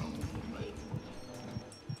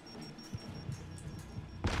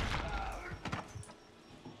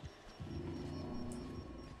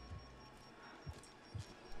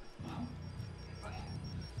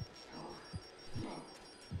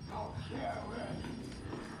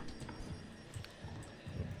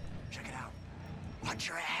 Check it out. Watch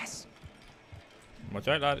your ass. Watch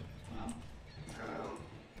out, lad.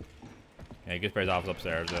 Yeah, Gooseberry's office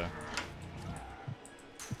upstairs. Four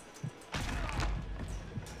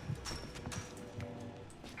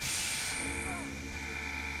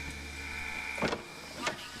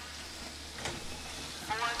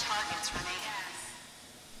targets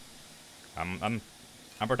remaining.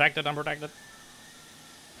 I'm protected. I'm protected.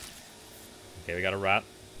 Okay, we got a rat.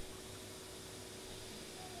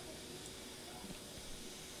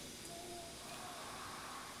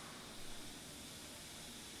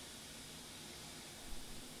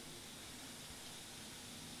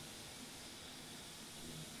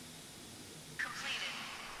 Completed.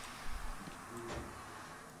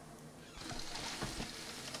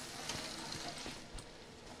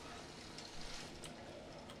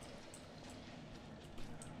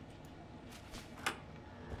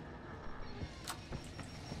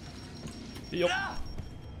 Yup.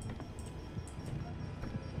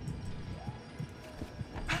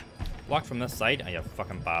 Blocked from this side? Oh, you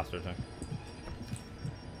fucking bastard.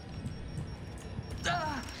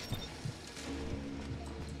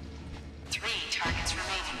 Three targets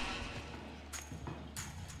remaining.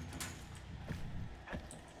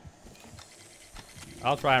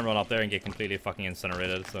 I'll try and run up there and get completely fucking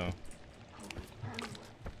incinerated, so.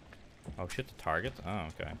 Oh shit, the target? Oh,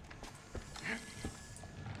 okay.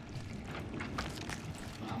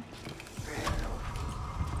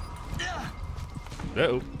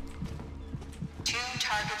 Uh-oh. 2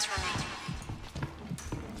 targets remaining.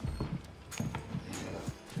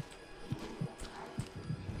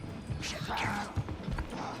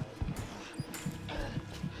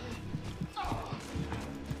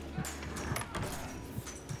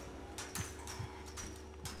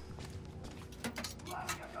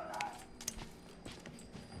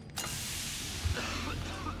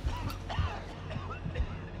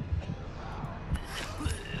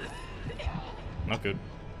 Not good.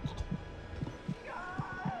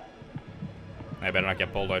 I better not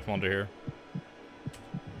get pulled out from under here.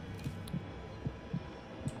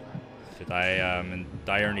 Shit, I am in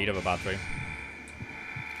dire need of a battery.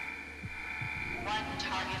 1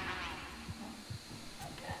 target remaining.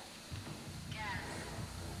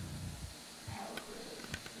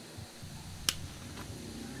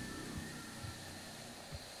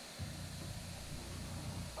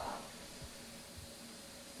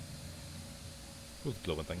 Those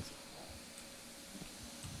glowing things.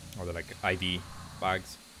 Or they're like IV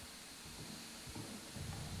bags.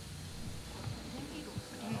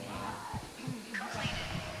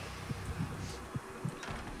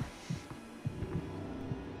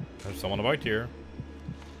 There's someone about here.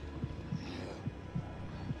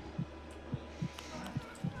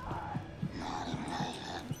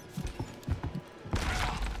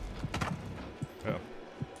 Oh.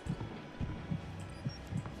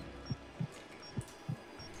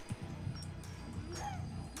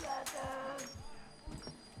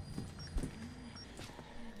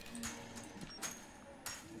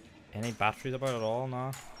 Any batteries about at all?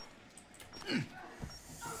 Nah.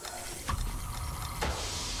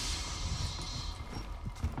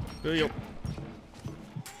 There you go.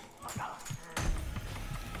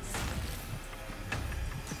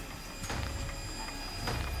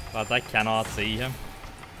 Lads, I cannot see him.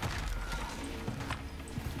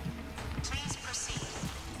 Please proceed.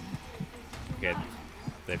 Okay,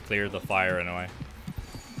 they've cleared the fire anyway.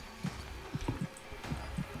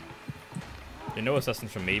 No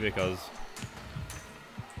assistance from me because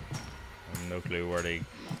I have no clue where to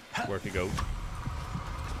go.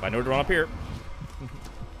 But I know to run up here.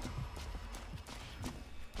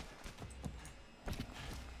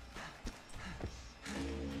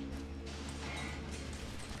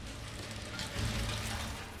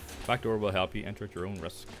 Back door will help you enter at your own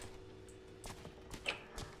risk.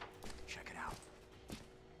 Check it out.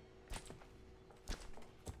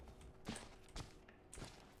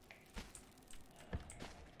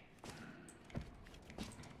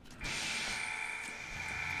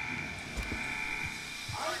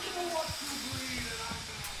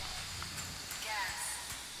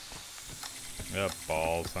 Yeah,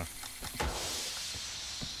 balls, huh?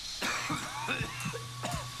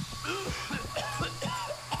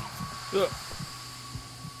 Ugh.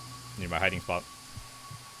 Need my hiding spot.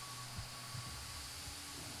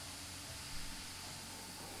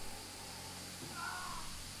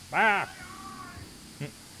 Ah!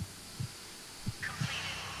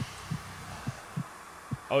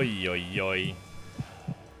 Oi, oi, oi.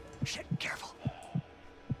 Shit, careful.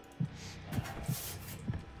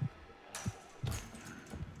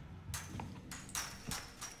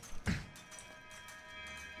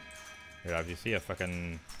 Here, if you see a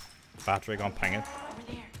fucking battery gone ping it. Over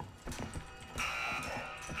there.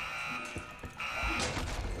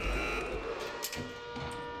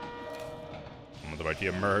 I'm about to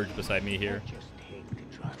emerge beside me here. Just take the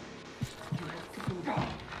drug. You have to do that.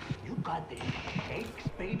 You got the shakes,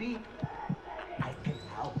 baby. I can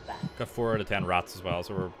help that. Got 4 out of 10 rats as well,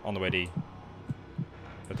 so we're on the way to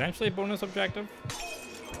potentially a bonus objective.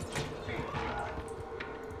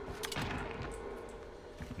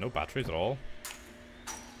 No batteries at all.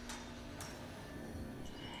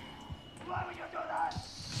 Why would you do that?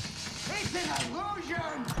 It's an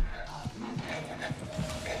illusion!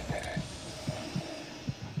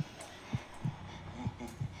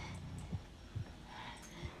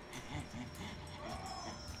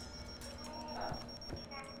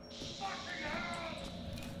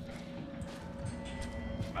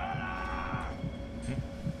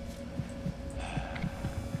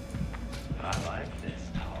 I like this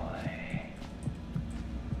toy.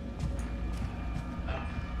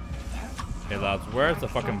 Hey lads, where's the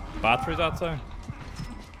fucking batteries outside?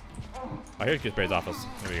 Oh, here's Gooseberry's office.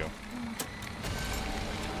 There we go.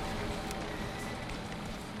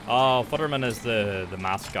 Oh, Futterman is the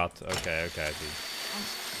mascot. Okay, okay, I see.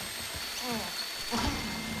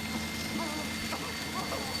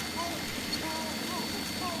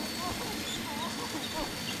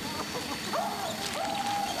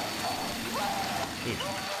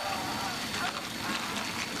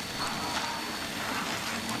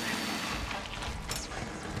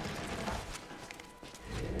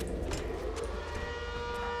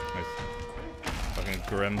 Nice. Fucking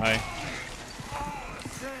grim, hey.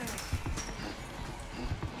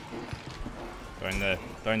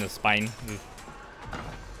 Down the spine.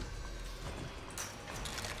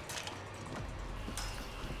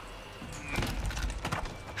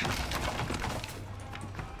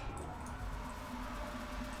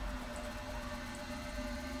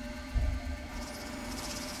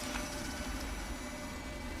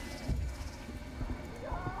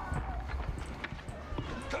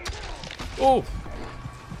 Oh!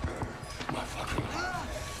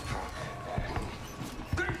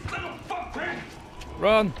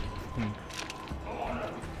 Run!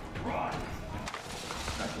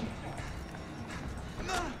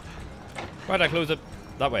 Why'd I close it?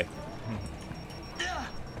 That way.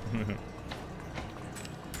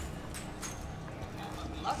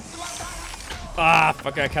 Ah,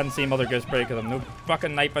 fuck, I can't see Mother Gooseberry because I've no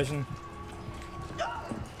fucking night vision.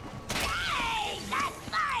 Hey,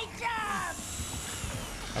 that's my job!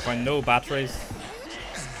 I find no batteries.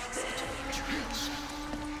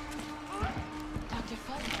 Dr.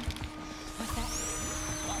 Foot? What's that?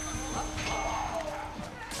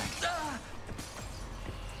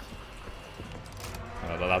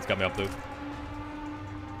 Oh, that's got me up though.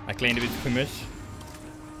 I claim to be squeamish.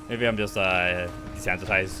 Maybe I'm just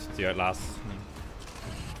desensitized to Outlast.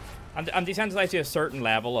 I'm desensitized to a certain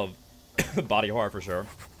level of body horror for sure.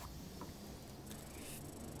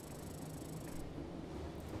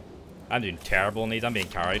 I'm doing terrible in these. I'm being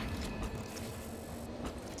carried.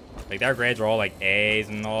 Like their grades are all like A's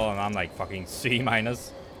and all, and I'm like fucking C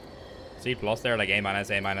minus, C plus. They're like A minus,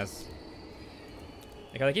 A minus.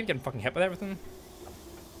 Because I keep getting fucking hit with everything.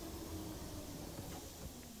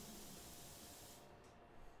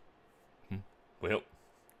 Well.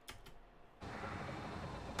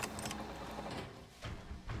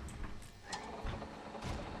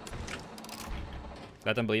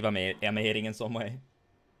 Let them believe I'm hating in some way.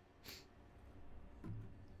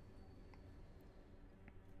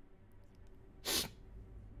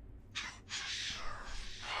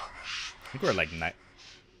 I think we're like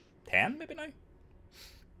 10 maybe now? You're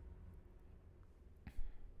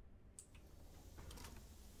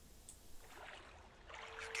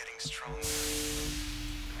getting stronger.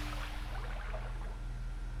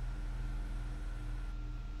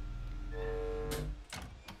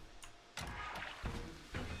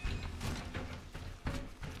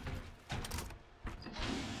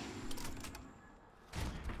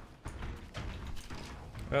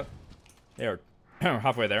 Well, they're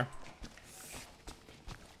halfway there.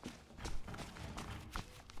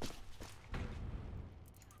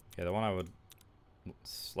 Okay, the one I would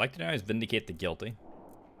like to know is Vindicate the Guilty.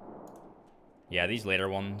 Yeah, these later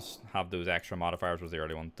ones have those extra modifiers, whereas the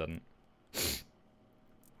early ones didn't.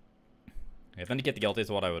 Yeah, Vindicate the Guilty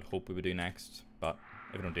is what I would hope we would do next, but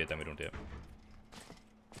if we don't do it, then we don't do it.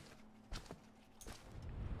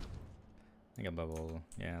 I think I'm level,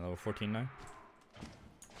 yeah, level 14 now.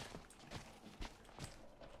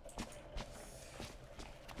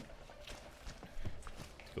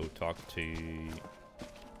 Let's go talk to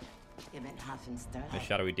the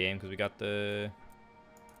Shadowy Dame, because we got the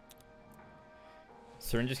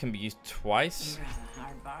syringes can be used twice.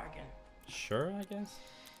 Hard bargain. Sure, I guess.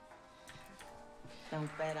 Don't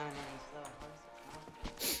bet on any slow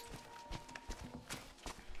horses.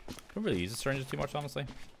 Don't really use the syringes too much, honestly.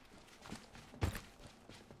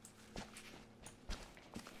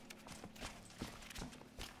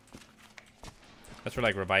 That's for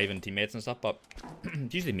like reviving teammates and stuff, but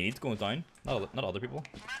it's usually me that's going down, not other people.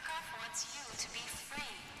 Murkoff wants you to be free.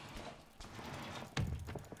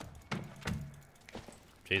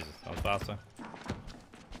 Jesus, that was faster.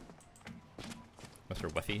 Mr.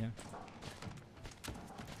 Whiffy here.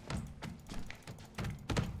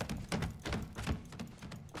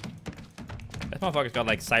 This motherfucker's got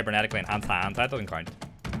like cybernetically enhanced hands, that doesn't count.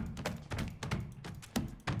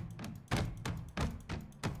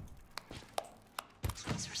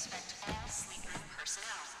 Please respect all sleep room personnel.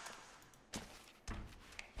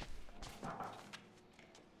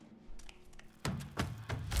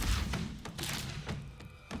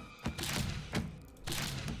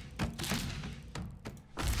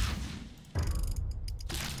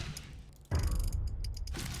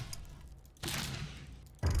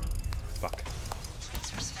 Fuck.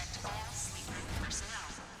 Please respect all sleep room personnel.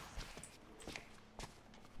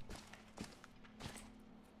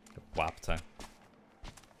 Whap time.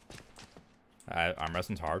 Arm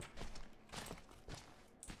wrestling's hard.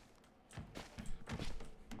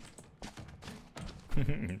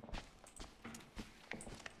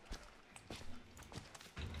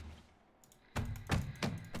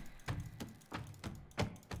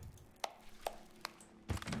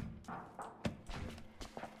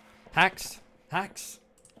 Hacks! Hacks!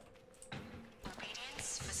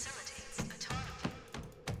 Obedience facilitates autonomy.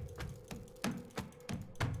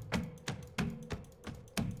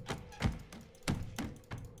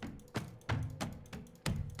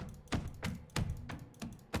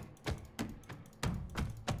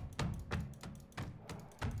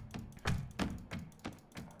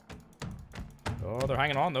 Oh, they're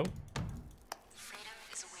hanging on though. Freedom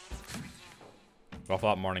is waiting for you. Awful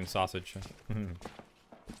lot morning sausage.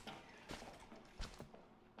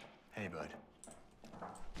 Hey, bud.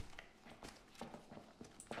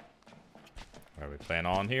 Are we playing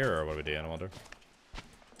on here, or what are we doing, I wonder?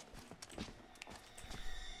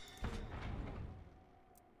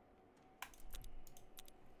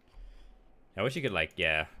 I wish you could, like,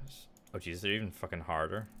 yeah. Oh, jeez, they're even fucking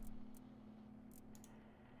harder.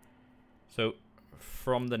 So,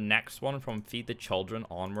 from the next one, from Feed the Children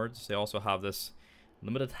onwards, they also have this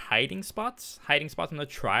limited hiding spots. Hiding spots in the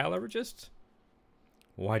trial, ever just?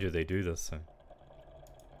 Why do they do this?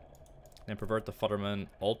 Then pervert the Futterman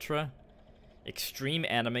Ultra. Extreme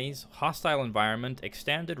enemies, hostile environment,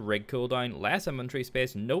 extended rig cooldown, less inventory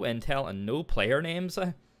space, no intel, and no player names.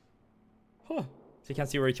 Huh. So you can't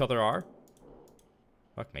see where each other are?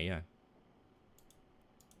 Fuck me, yeah.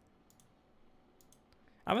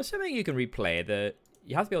 I'm assuming you can replay the...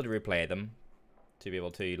 You have to be able to replay them to be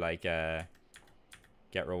able to, like, get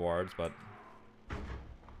rewards, but...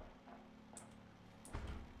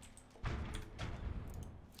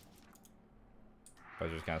 I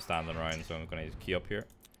was just kind of standing around, so I'm going to key up here.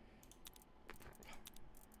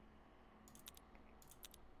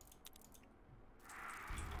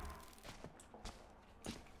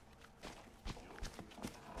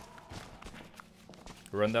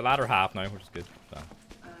 We're in the latter half now, which is good. So.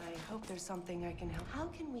 I hope there's something I can help. How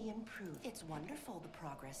can we improve? It's wonderful the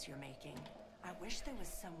progress you're making. I wish there was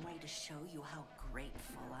some way to show you how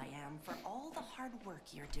grateful I am for all the hard work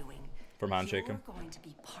you're doing. For handshaking. You're going to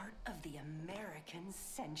be part of the American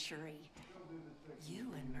century.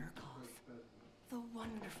 You and Murkoff. The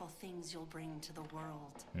wonderful things you'll bring to the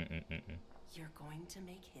world. You're going to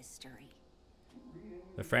make history.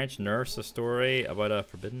 The French nurse, a story about a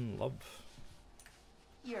forbidden love.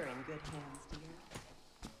 You're in good hands, dear.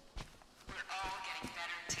 We're all getting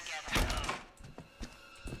better together.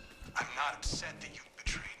 I'm not upset that you've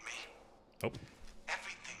betrayed me. Oh.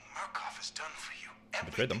 Everything Murkoff has done for you,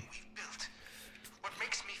 Betrayed them. everything we've built. What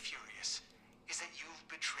makes me furious is that you've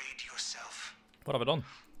betrayed yourself. What have I done?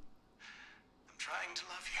 I'm trying to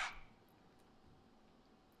love you.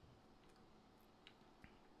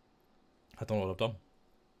 I don't know what I've done.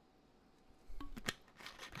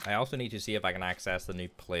 I also need to see if I can access the new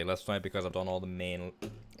playlist now because I've done all the main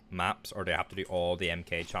maps, or do I have to do all the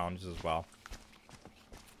MK challenges as well?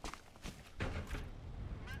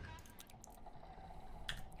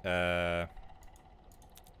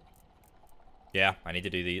 Yeah, I need to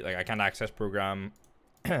do the, like, I can't access program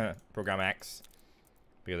program X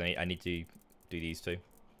because I need to do these two.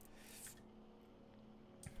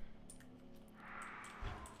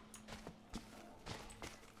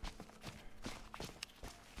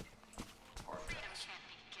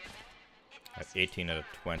 I have 18 out of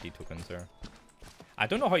 20 tokens there. I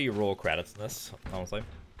don't know how you roll credits in this, honestly.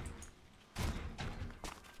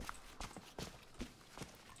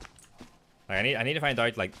 Like, I need to find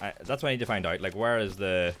out, like, that's what I need to find out, like, where is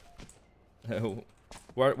the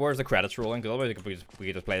where's the credits rolling, because otherwise we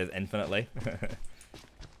could just play this infinitely.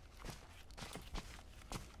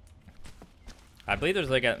 I believe there's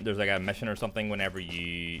like a mission or something whenever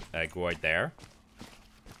you go out there.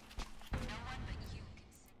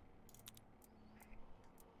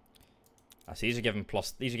 So these are given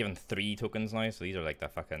 3 tokens now, so these are like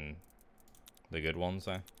the good ones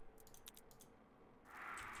now.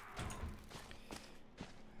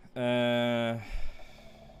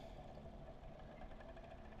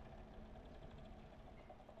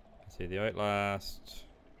 Let's see, the Outlast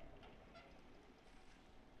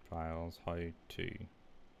trials, how to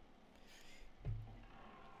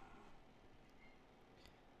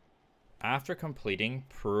after completing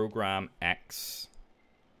program X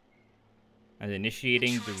and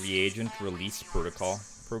initiating the reagent release protocol.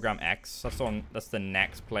 Program X, that's the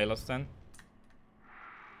next playlist then.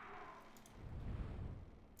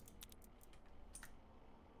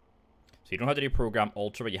 So you don't have to do program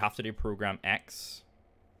Ultra, but you have to do program X.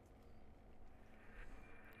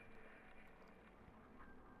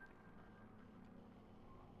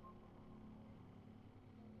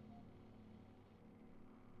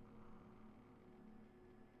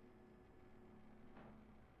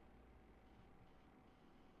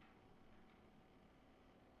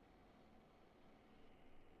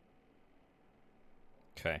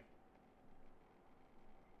 Okay.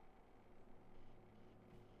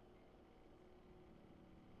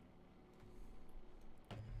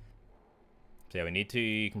 So yeah, we need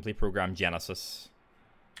to complete program Genesis.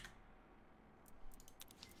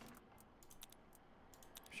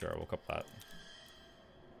 Sure, we'll up that.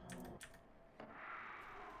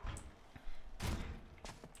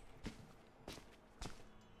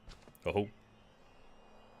 Oh,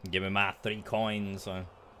 give me my 3 coins.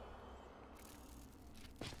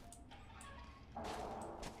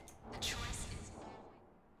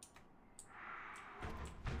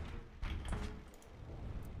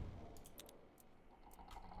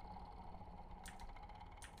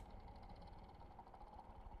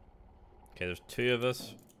 Okay, there's 2 of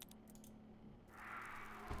us.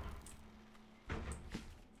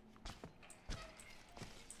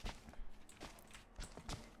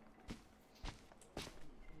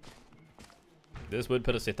 This would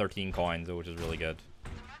put us at 13 coins, though, which is really good. The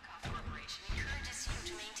Murkoff Corporation encourages you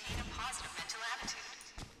to maintain a positive mental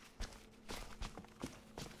attitude.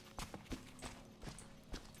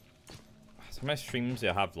 So many streams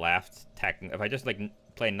I have left. If I just like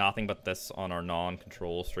play nothing but this on our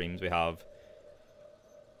non-control streams, we have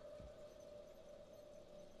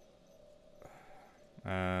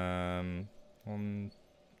 1,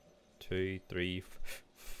 2, 3,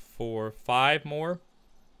 4, 5 more.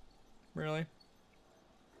 Really?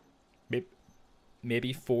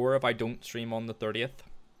 Maybe 4 if I don't stream on the 30th.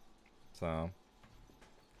 So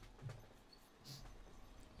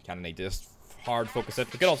kind of need to just hard focus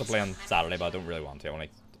it. We could also play on Saturday, but I don't really want to.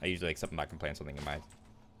 I usually like sitting back and playing something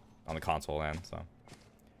on the console then. So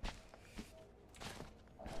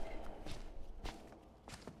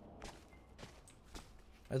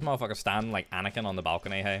this motherfucker standing like Anakin on the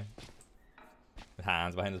balcony, hey, with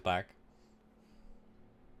hands behind his back.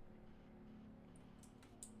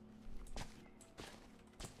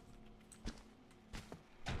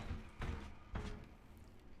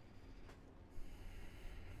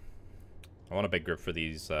 I want a big grip for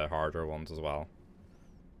these harder ones as well.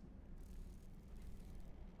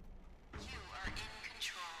 You are in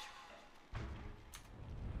control.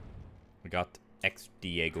 We got X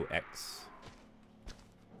Diego X.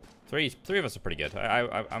 Three of us are pretty good.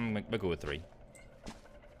 I'm gonna go with 3.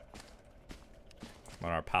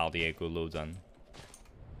 When our pal Diego loads in.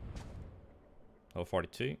 Level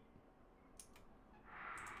 42.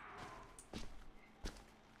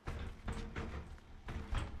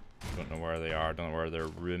 Don't know where they are. Don't know where their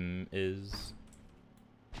room is.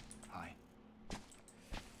 Hi.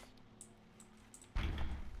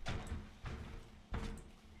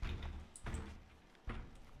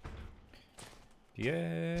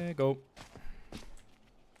 Yeah, go.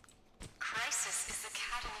 Crisis is the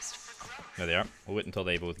catalyst for growth. There they are. We'll wait until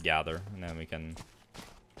they both gather, and then we can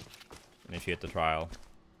initiate the trial.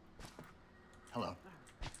 Hello.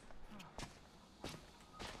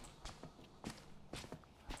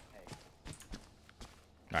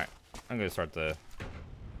 Alright, I'm gonna start the...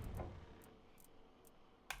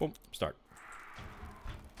 Boom, start.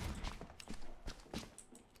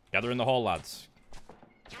 Gather in the hall, lads.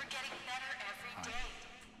 You're getting better every day.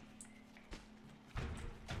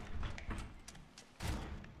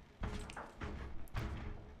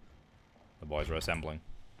 The boys are assembling.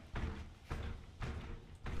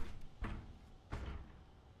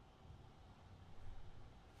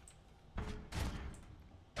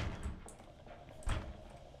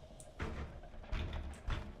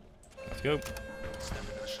 Let's go. Step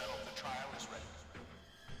into the shuttle. The trial is ready.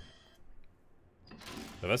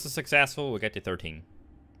 So if this is successful, we'll get to 13.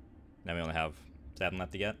 Then we only have 7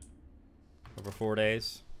 left to get. Over 4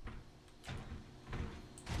 days.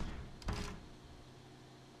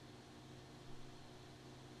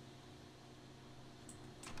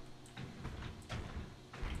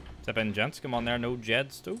 Step in, gents. Come on there. No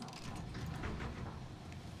Jeds, too.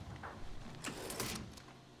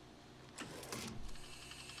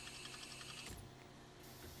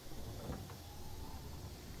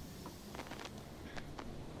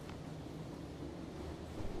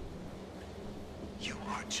 You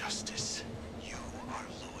are justice. You are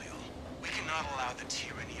loyal. We cannot allow the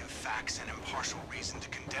tyranny of facts and impartial reason to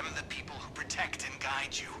condemn the people who protect and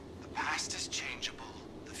guide you. The past is changeable.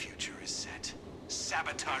 The future is set.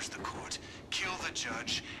 Sabotage the court, kill the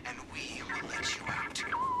judge, and we will let you out.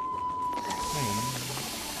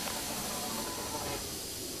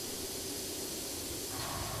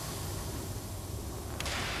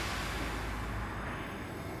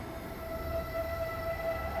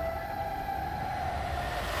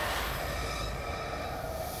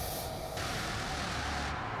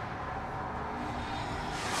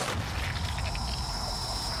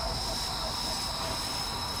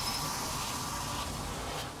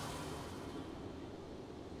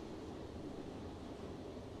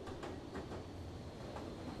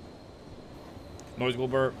 Noise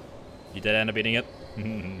Goldberg. You did end up beating it.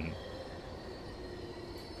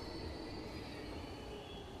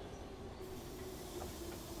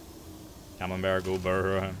 Camembert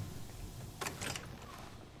Goldberg.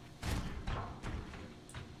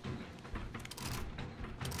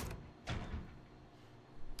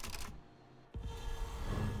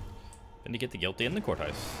 Vindicate the guilty in the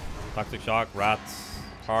courthouse. Toxic shock, rats,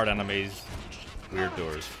 hard enemies, weird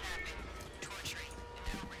doors.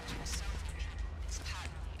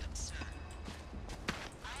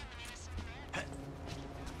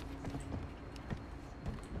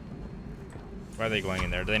 Why are they going in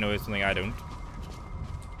there? Do they know something I don't?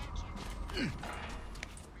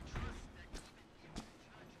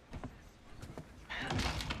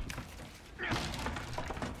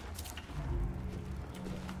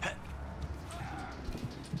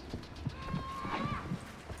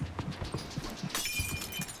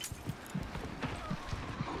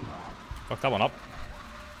 Fuck that one up.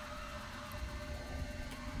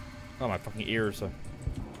 Oh, my fucking ears.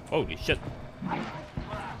 Holy shit.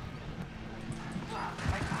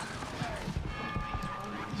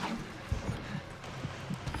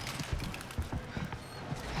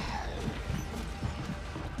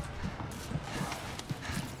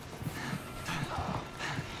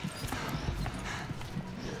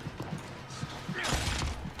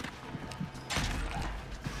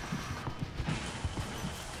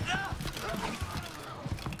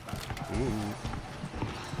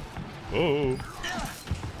 Oh.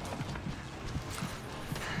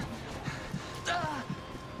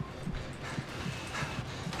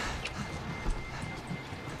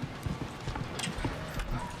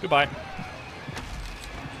 Goodbye.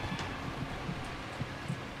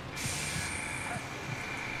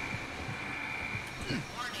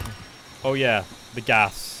 Oh yeah, the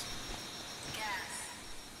gas.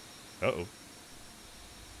 Uh-oh.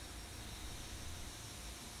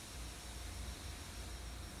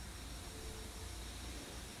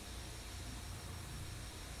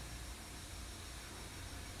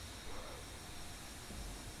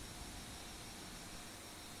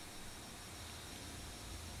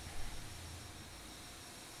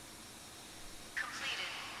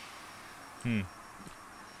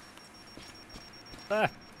 Ah.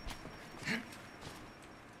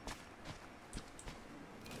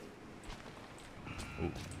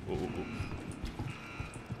 Ooh.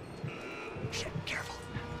 Shit, careful.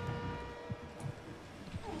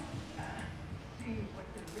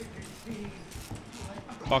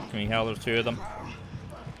 Fuck me, hell, there's 2 of them.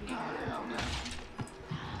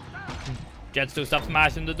 Jetstone, stop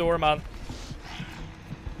smashing the door, man.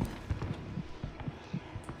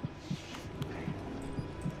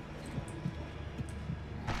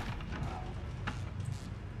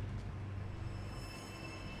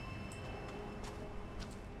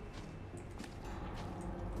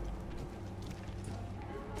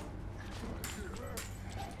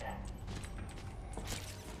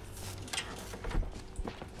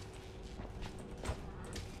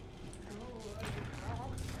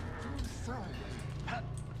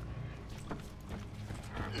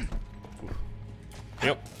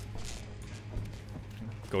 Yep.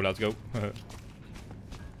 Go, let's go.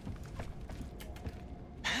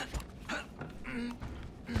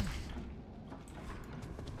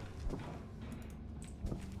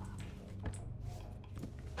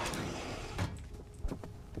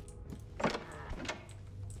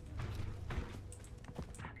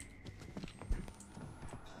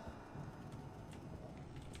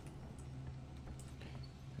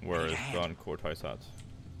 Where is John Courthouse at?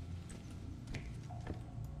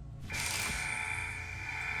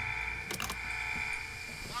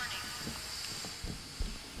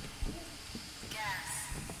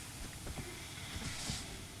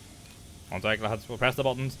 One sec, lads. We'll press the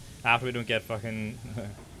buttons after we don't get fucking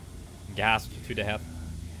gassed to death.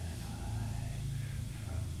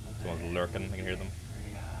 Someone's lurking. I can hear them.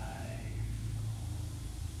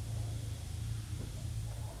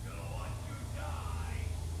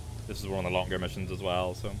 This is one of the longer missions as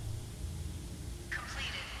well, so.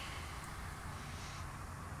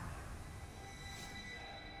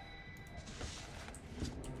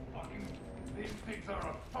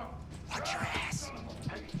 Watch your ass. Come on,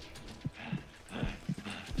 help me.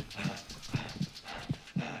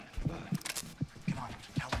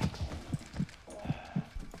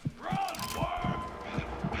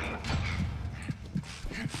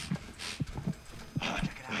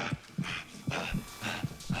 Check it out.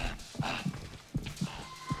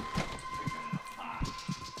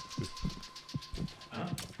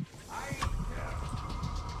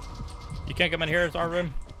 You can't come in here, it's our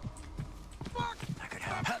room. I could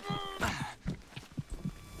help.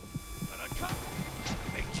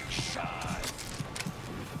 Make you shine.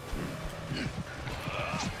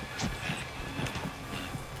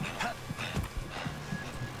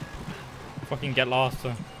 Fucking get lost.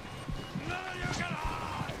 None of you can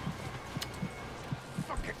hide.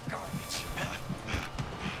 Fucking garbage.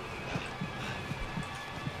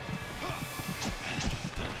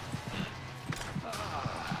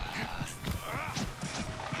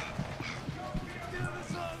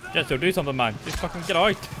 Just to do something, man. Just fucking get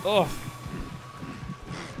out. Oh.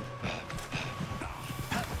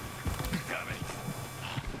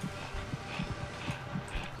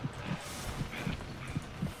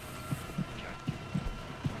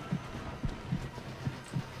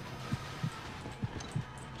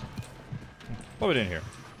 What are we doing here?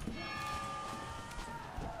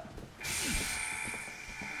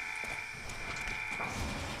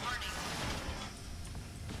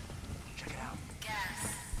 Check it out.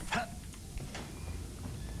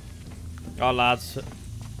 Oh, lads.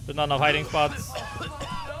 There's not enough hiding spots.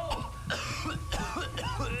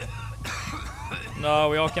 No,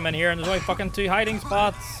 we all came in here and there's only fucking 2 hiding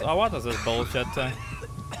spots. Oh, what is this bullshit?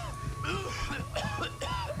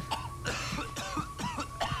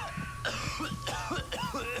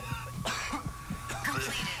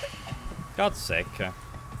 God's sake.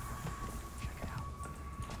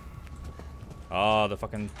 Oh, the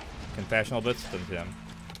fucking confessional bits. Didn't see them.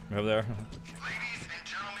 Over there. Ladies and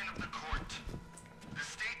gentlemen of the court, the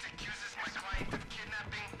state accuses my client of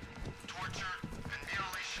kidnapping, torture, and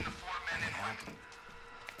mutilation of 4 men and women.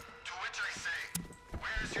 To which I say,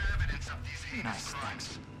 where's your evidence of these heinous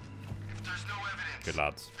crimes? If there's no evidence, Good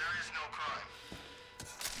lads. there is no crime.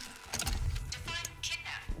 Define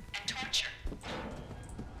kidnap and torture.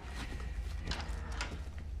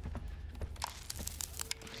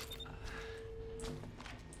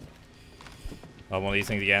 Oh, one of these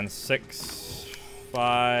things again. 6,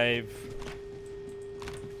 5,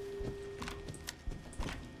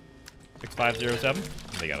 6507.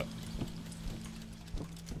 They got it.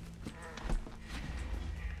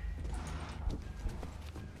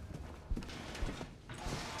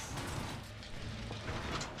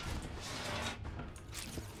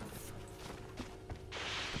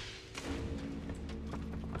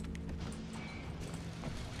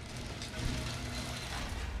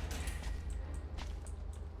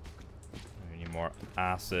 More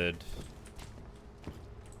acid.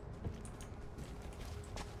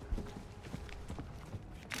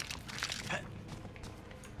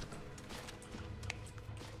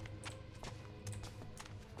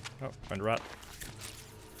 Oh, find a rat.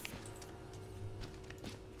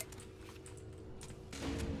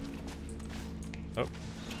 Oh.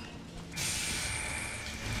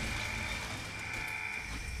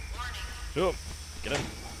 Oh, get in.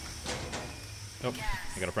 Oh,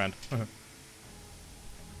 I got a friend.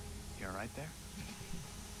 You alright there?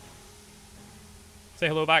 Say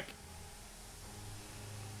hello back.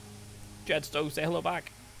 Jedstow, say hello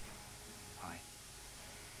back. Hi.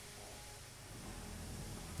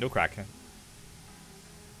 No crack. Huh?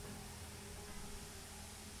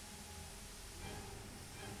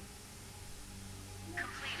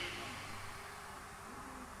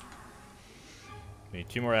 We need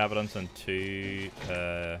 2 more evidence and 2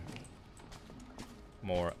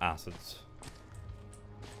 more acids.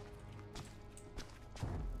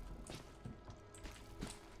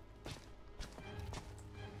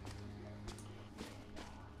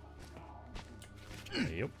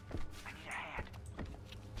 Yep.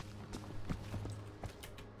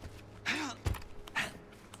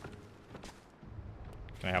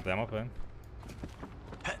 Can I help them up then?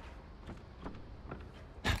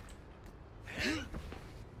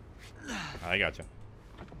 I gotcha.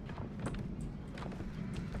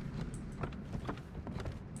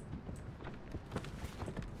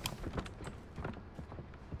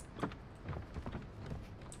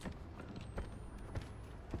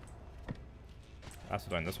 That's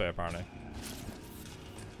going this way apparently.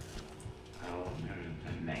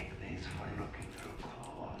 Make these for looking through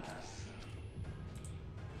corners.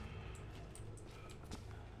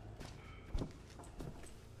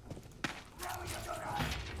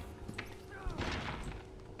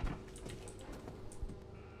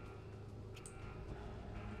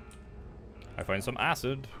 I find some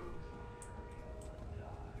acid.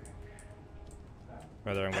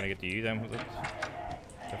 Whether I'm gonna get to use them with it,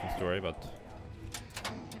 different story, but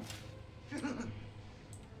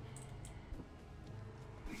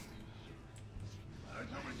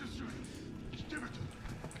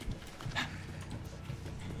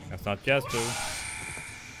that's not just too.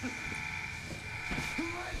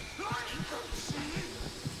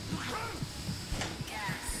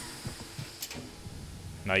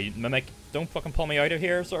 Now you mimic, don't fucking pull me out of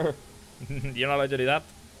here, sir. You're not allowed to do that.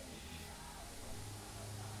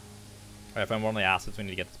 Alright, I found one of the acids, we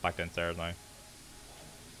need to get this back downstairs now.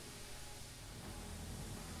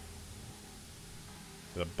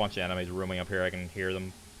 There's a bunch of enemies roaming up here, I can hear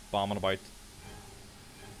them bombing about.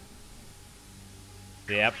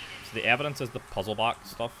 So the evidence is the puzzle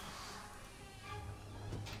box stuff.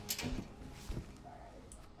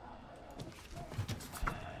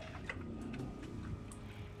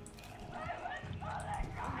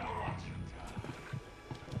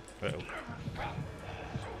 Uh-oh. Okay,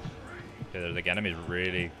 there's like enemies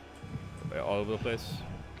really all over the place.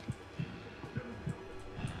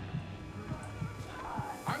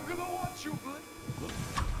 I'm gonna watch you, bud.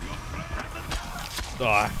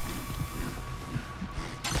 Ah.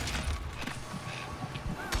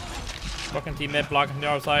 Fucking teammate blocking from the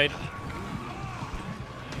outside.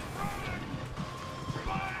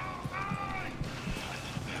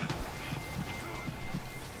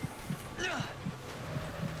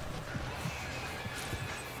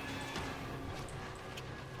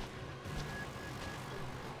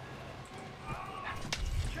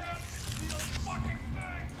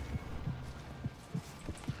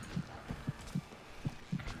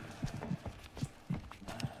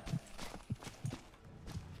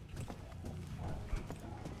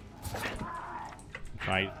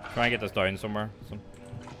 Try and get this down somewhere.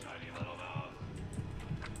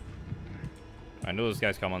 I know this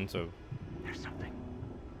guy's coming, so. There's something.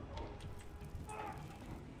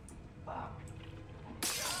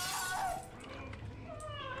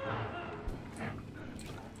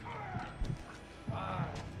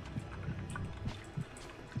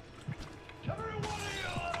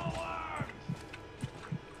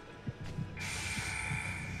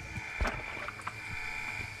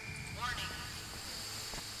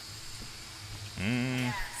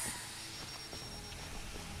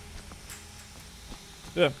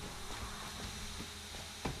 Yeah.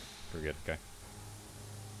 Pretty good, okay.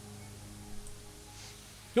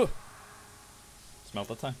 Ooh. Smelt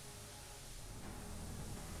that time.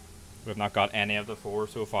 We've not got any of the 4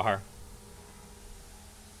 so far.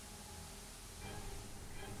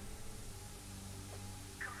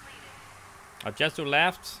 I've just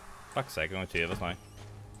left. Fuck's sake, only 2 of us now.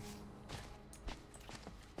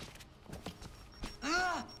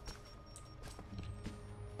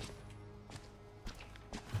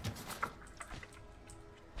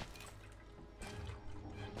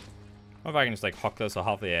 What if I can just like huck this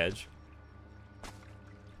off the edge?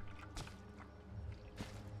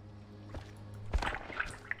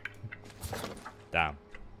 Damn.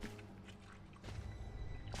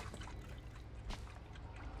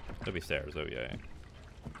 Should be stairs, oh yeah.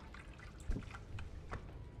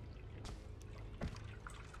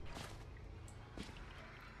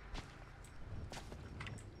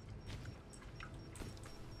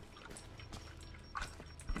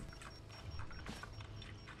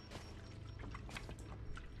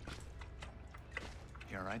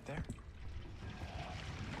 You all right there?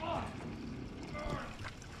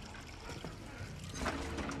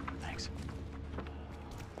 Thanks.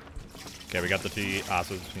 Okay, we got the 2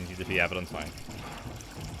 asses. We need the 2 evidence, fine.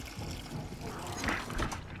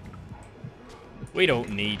 We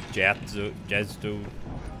don't need Jezdo.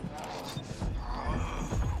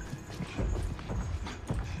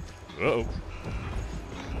 Uh-oh.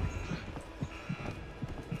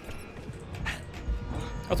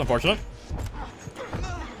 That's unfortunate.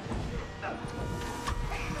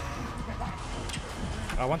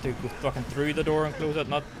 I want to go fucking through the door and close it,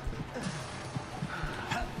 not...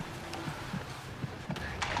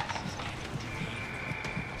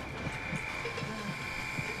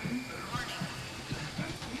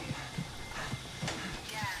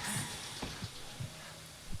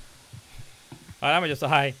 Alright, I'm just a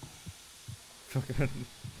hi.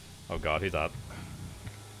 Oh god, who's that?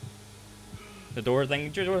 The door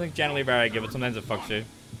thing generally very good, but sometimes it fucks you.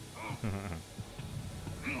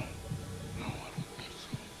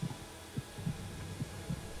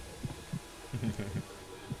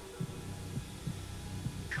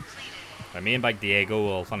 Right, me and Bike Diego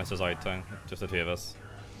will finish this out too. Just the 2 of us.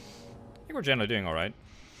 I think we're generally doing alright.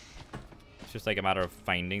 It's just like a matter of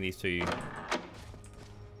finding these 2.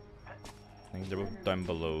 I think they're both down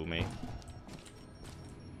below me.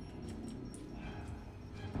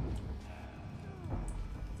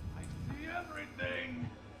 I see everything!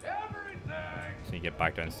 Everything! So you get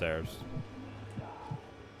back downstairs.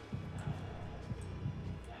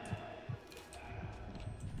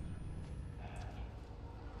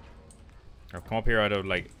 I've come up here out of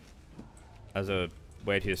like as a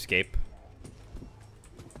way to escape.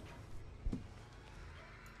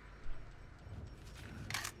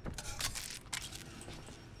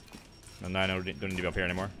 And now I don't need to be up here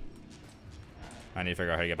anymore. I need to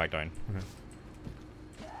figure out how to get back down.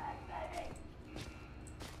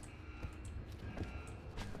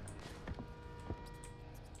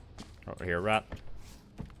 Over here, rat.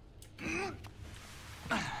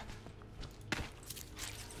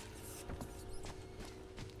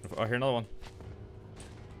 Oh, here another one.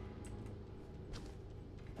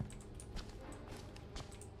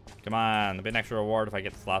 Come on, a bit extra reward if I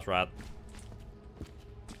get this last rat.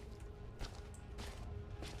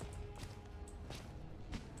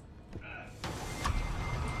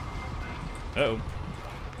 Uh-oh.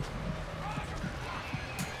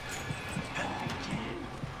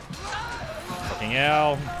 Fucking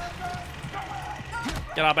hell.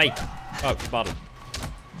 Get out, mate. Oh, bottle.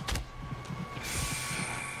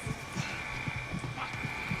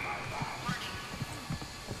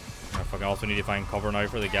 I fucking also need to find cover now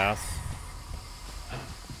for the gas.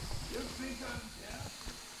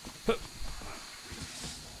 Oh,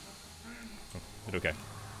 it's okay.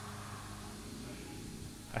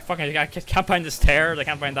 I can't find the stairs. I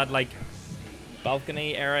can't find that like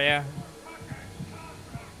balcony area.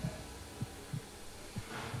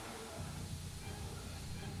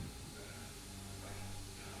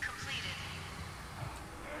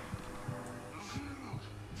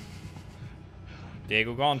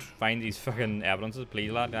 Diego, go and find these fucking evidences,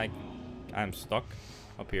 please, lad. I'm stuck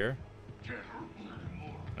up here.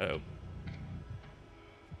 Uh-oh.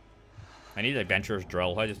 I need adventurer's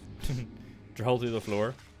drill. I just drill through the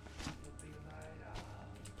floor.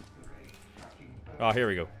 Oh, here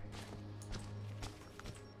we go.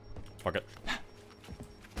 Fuck it.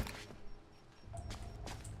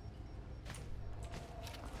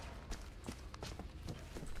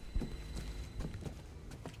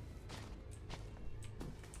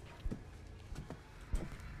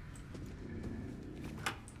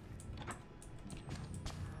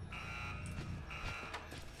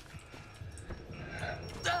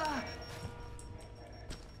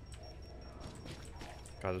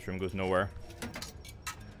 God, this room goes nowhere.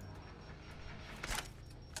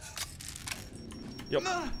 Yep.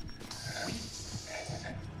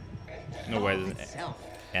 No way, there's an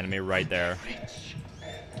enemy right there.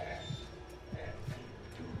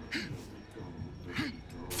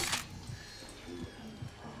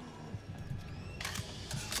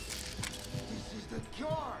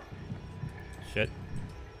 Shit.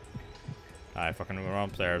 I fucking went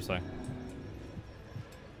upstairs, so.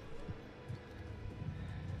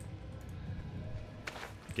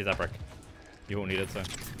 Get that brick. You won't need it, so.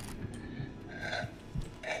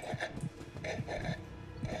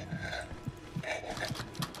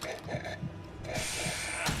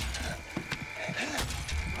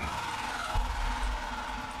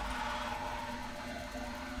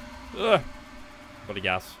 Ugh. Bloody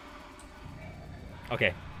gas.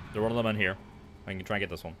 Okay, there are one of them in here. I can try and get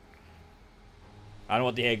this one. I don't know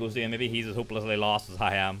what Diego's doing. Maybe he's as hopelessly lost as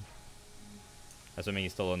I am. Assuming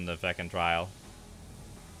he's still in the fucking trial.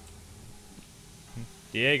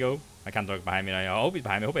 Diego. I can't look behind me now. I hope he's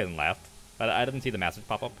behind me. I hope he hasn't left. But I didn't see the message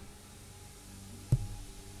pop up.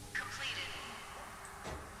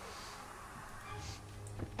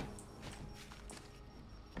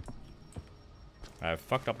 I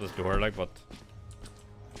fucked up this door, like, but...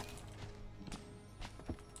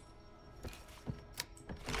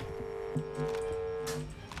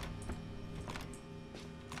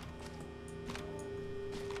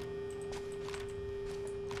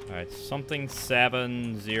 Alright, something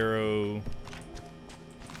 70...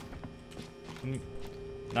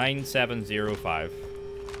 9705.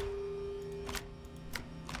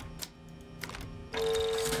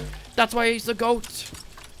 That's why he's the goat!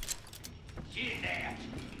 Kidnapped,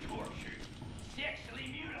 tortured, sexually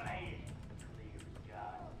mutilated. Clear as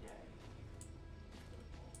God's day.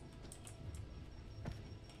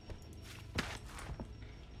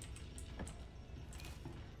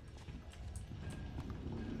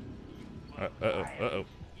 Uh-oh.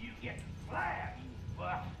 You get flagged, you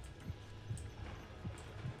fuck.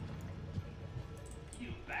 You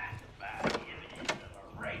pacified the evidence of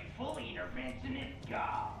a rightful interventionist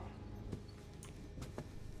god.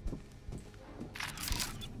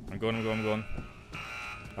 I'm going.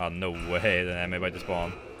 Oh, no way. The enemy about to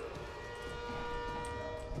spawn.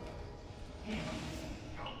 Is it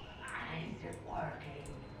working?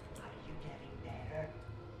 Are you getting better?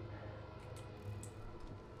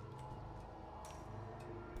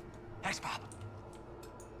 Thanks, Bob.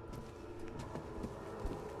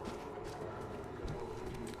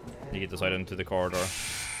 You get this out into the corridor.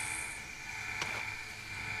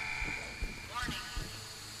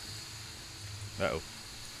 Uh-oh.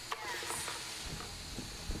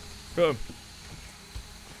 Boom.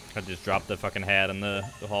 I just dropped the fucking head in the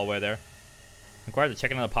hallway there. Inquire the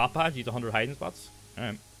chicken on the pop pad. Use 100 hiding spots.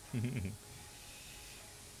 Alright.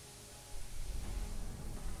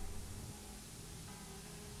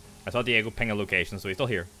 I saw Diego ping a location, so he's still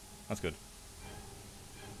here. That's good.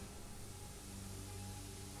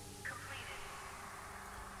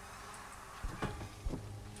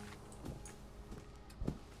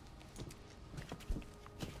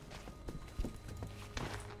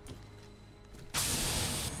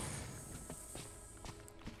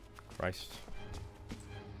 Christ.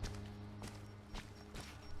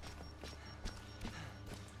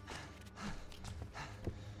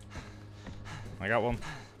 I got one.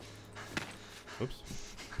 Oops.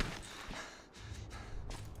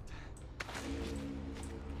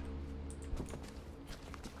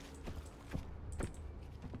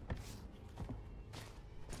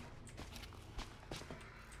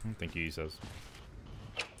 I don't think he says.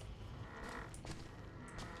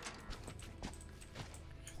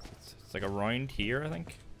 It's like around here, I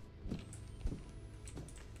think.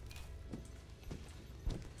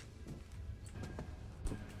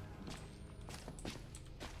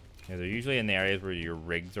 Yeah, they're usually in the areas where your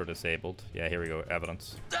rigs are disabled. Yeah, here we go.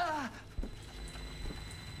 Evidence. Got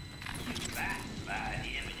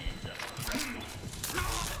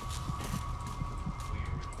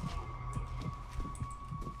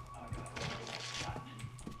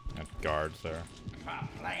guards there. If I'm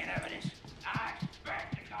playing evidence, I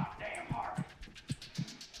expect a goddamn heart.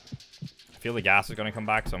 I feel the gas is going to come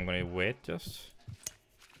back, so I'm going to wait just.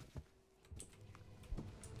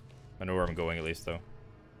 I know where I'm going at least, though.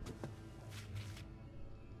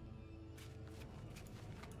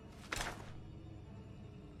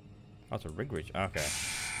 Oh, it's a rig reach. Okay.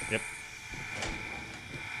 Yep.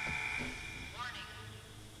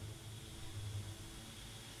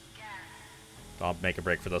 I'll make a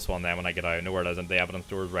break for this one then when I get out. I know where it is, and the evidence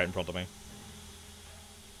door is right in front of me.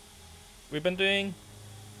 We've been doing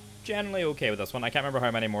generally okay with this one. I can't remember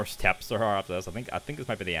how many more steps there are after this. I think this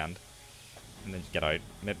might be the end. And then just get out.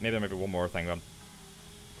 Maybe there might be one more thing, but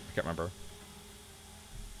I can't remember.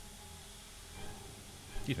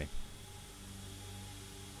 Excuse me.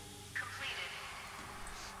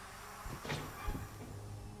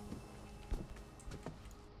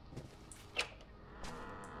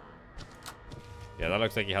 Yeah, that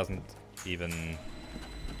looks like he hasn't even...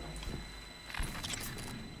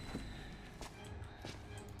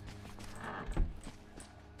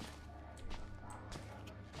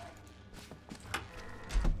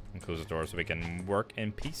 And close the door so we can work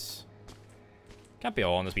in peace. Can't be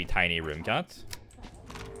all in this wee tiny room, can it?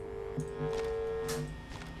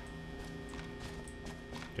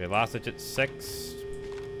 Okay, last digit 6.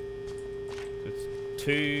 It's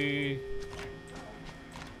 2...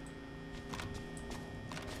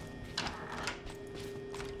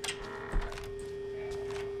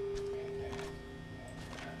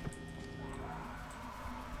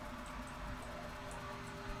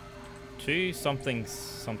 2 something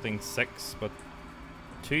something 6, but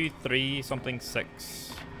 2 3 something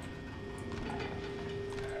 6.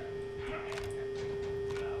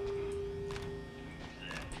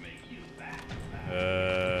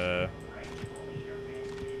 Uh.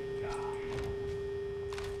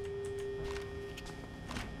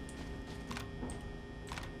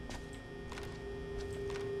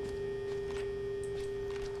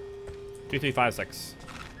 2 3 5 6.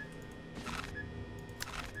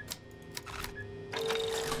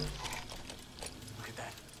 Look at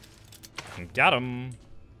that. Got him.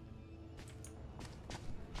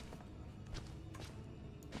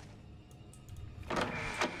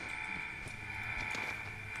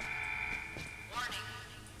 Warning.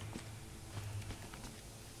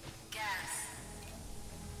 Gas.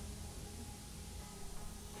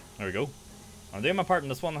 There we go. I'm doing my part in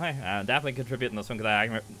this one. Hey, definitely contributing this one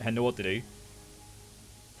because I know what to do.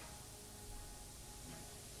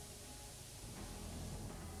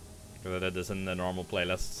 Because I did this in the normal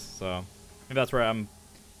playlists, so maybe that's where I'm.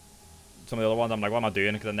 Some of the other ones I'm like, what am I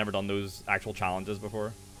doing? Because I've never done those actual challenges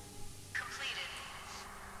before. Completed.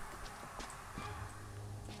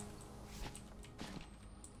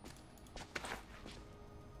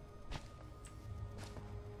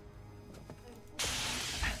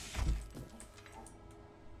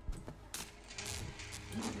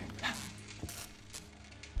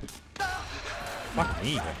 Fuck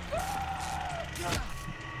me.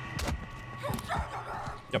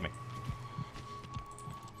 Got me.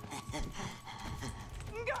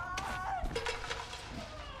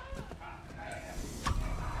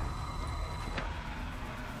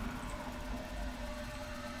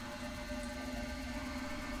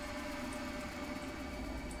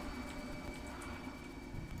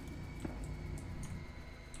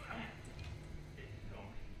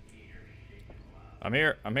 I'm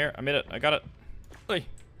here. I'm here. I made it. I got it. Hey.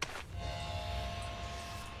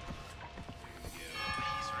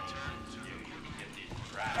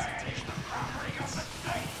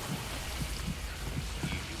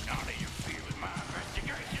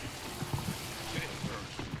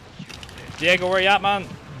 Diego, where you at, man?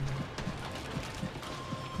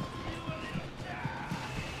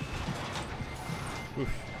 Oof.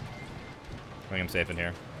 I think I'm safe in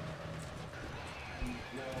here.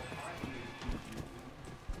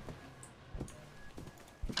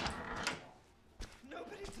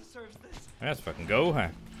 Nobody deserves this. Let's fucking go, huh?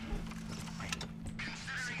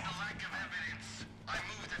 Considering the lack of evidence, I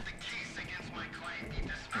move that the case against my client be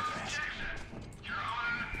dismissed. Your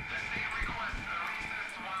Honor, the state requests a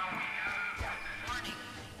recess while we gather witnesses.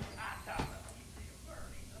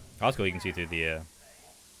 Oh, that's cool. You can see through the.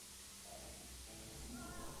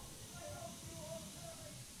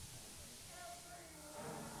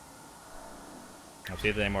 I'll see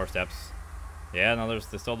if there's any more steps. Yeah, no, there's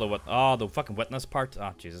still the fucking witness part.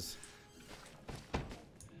 Oh, Jesus.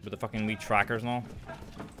 With the fucking wee trackers and all.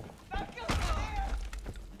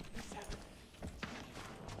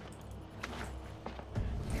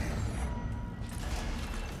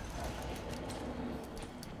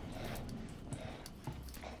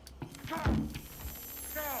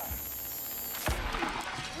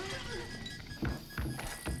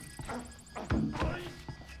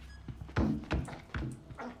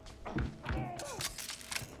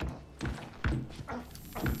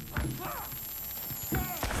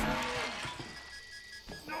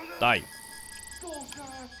 Die.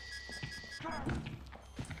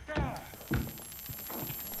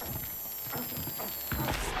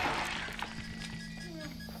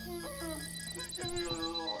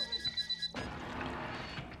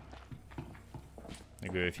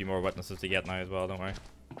 Maybe a few more witnesses to get now as well, don't worry.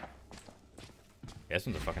 Yeah, this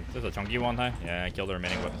one's a chunky one, huh? Yeah, I killed the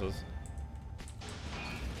remaining witnesses.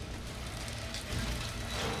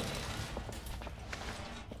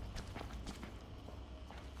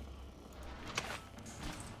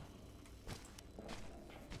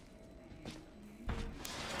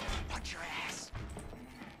 Watch your ass.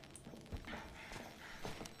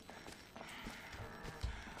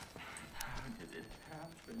 How did it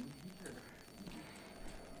happen here?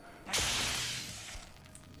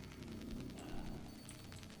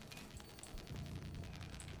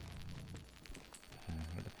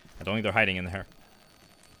 I don't think they're hiding in there.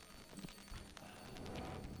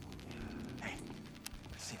 Hey,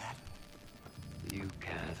 see that? You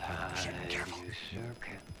can't hide, you sure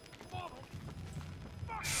can.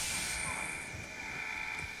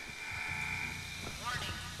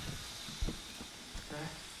 Warning. That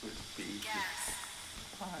would be Gas.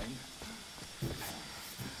 fine.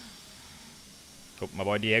 Hope my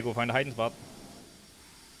boy Diego find a hiding spot.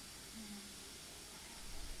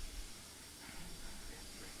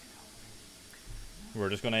 we're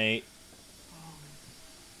just gonna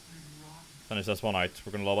finish this one out.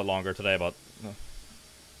 We're going a little bit longer today, but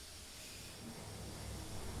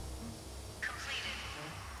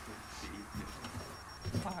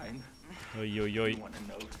Fine. Oi, oi, oi. You want to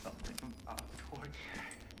know something about torture?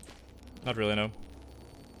 Not really, no.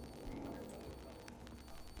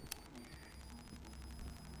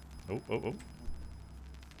 Oh, oh, oh.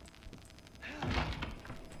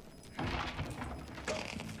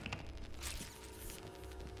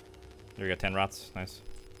 There we go, 10 rats. Nice.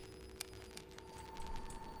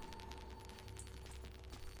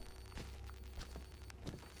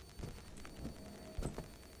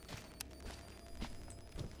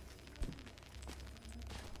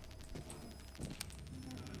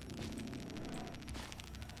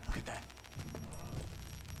 Look at that.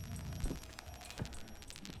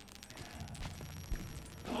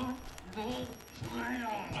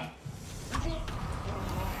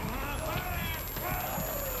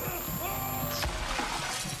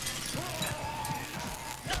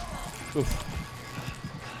 Oof.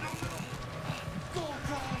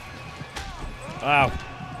 Wow.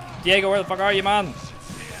 Diego, where the fuck are you, man?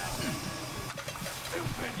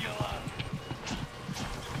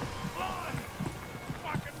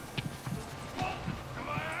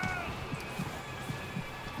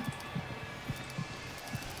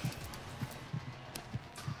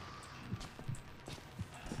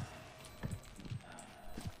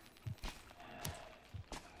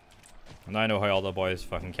 Now I know how all the boys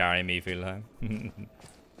fucking carry me feel like.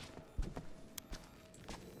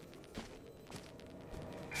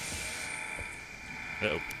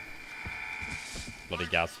 Uh-oh. Bloody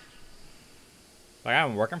gas. Like,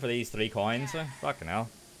 I'm working for these 3 coins, so fucking hell.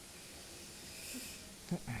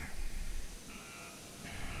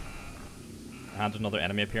 And another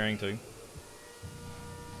enemy appearing too.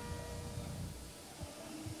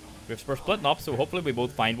 We're splitting up, so hopefully we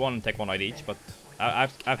both find one and take one out each, but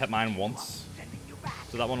I've hit mine once.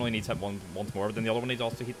 So that one only needs hit once more, but then the other one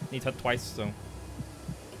needs hit twice, so it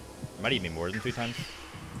might even be more than 2 times.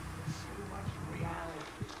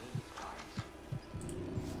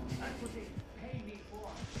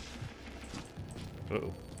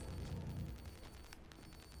 Uh-oh.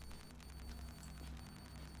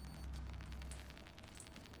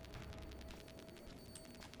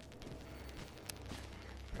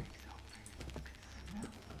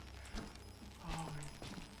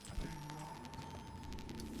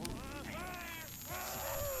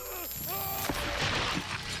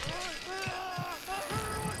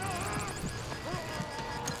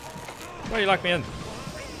 Why you lock me in?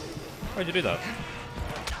 Why'd you do that?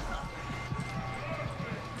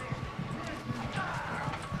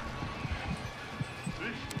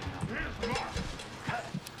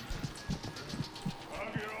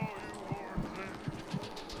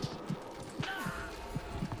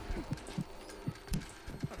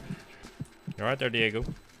 You alright there, Diego?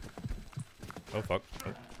 Oh fuck.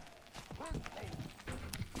 Oh.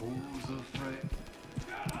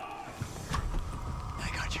 I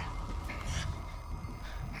got you.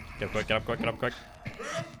 Get up quick, get up quick, get up quick.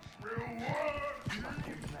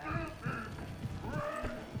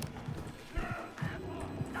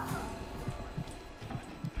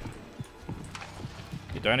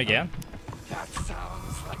 You down again? That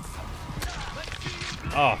sounds like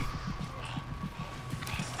something. Oh.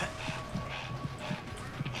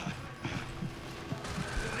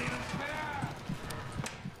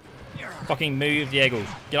 Fucking move, Diego.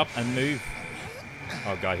 Get up and move.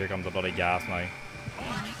 Oh god, here comes the bloody gas now.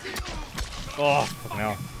 Oh, fucking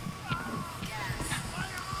hell.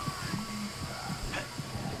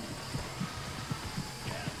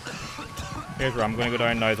 Here's where I'm going to go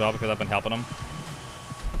down now as well because I've been helping him.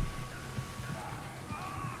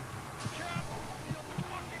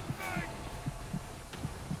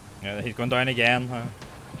 Yeah, he's going down again. Huh?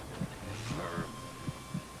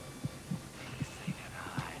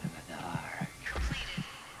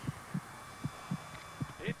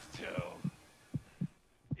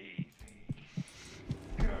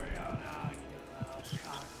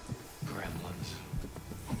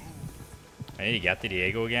 I need to get to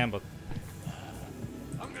Diego again, but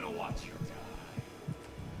I'm gonna watch you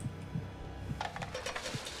die.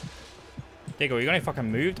 Diego, are you gonna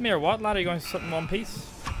fucking move to me or what, lad? Are you going to sit in one piece?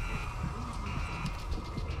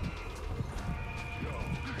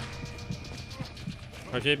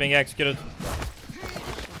 Are you being executed?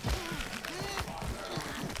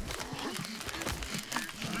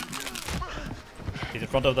 He's in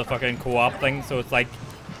front of the fucking co-op thing, so it's like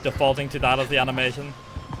defaulting to that as the animation.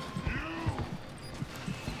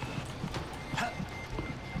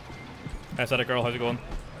 How's that, girl? How's it going?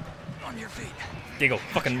 On your feet. Diego,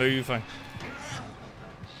 fucking move.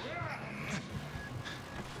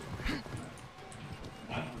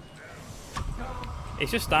 He's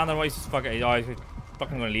just standing there. He's just fucking. He's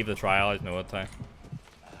fucking gonna leave the trial. I just know it. A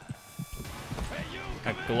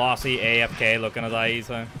glossy AFK looking at eyes.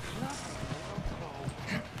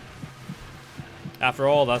 After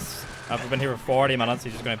all this, after been here for 40 minutes,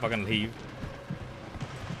 he's just gonna fucking leave.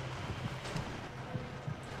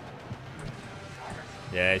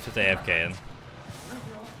 Yeah, he's just AFKing.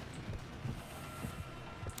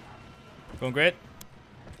 Going great.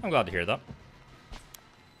 I'm glad to hear that.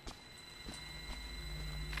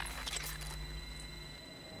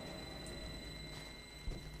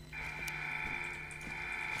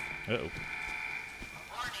 Uh-oh.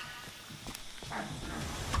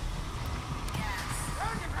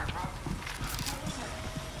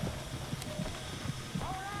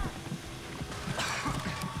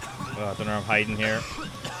 Oh, I don't know, I'm hiding here.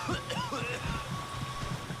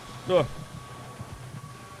 Oh.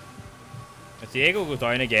 If Diego goes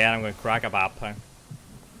down again, I'm going to crack a bap. Because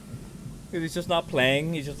he's just not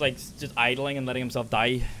playing. He's just like just idling and letting himself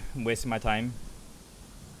die. I'm wasting my time.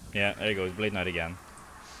 Yeah, there he goes, bleeding out again.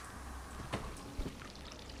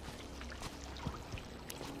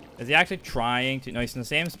 Is he actually trying to... No, he's in the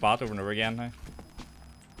same spot over and over again now.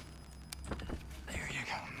 There you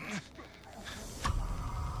go.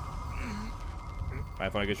 I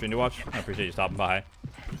find a good stream to watch. I appreciate you stopping by.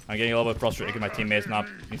 I'm getting a little bit frustrated because my teammates not...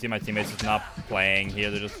 You can see my teammates just not playing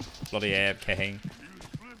here. They're just bloody AFKing.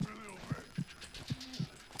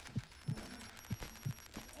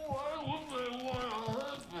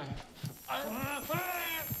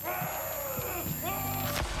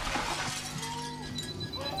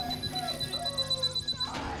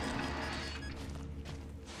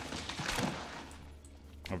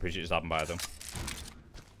 I appreciate you stopping by though.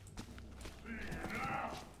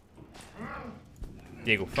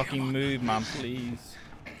 Diego, fucking move, man, please.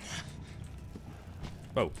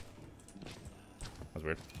 Oh. That's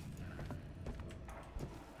weird.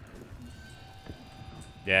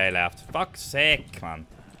 Yeah, he left. Fuck's sake, man.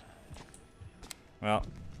 Well.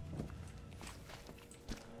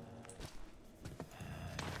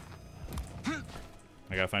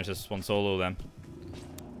 I gotta finish this one solo then.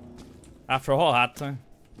 After all that time.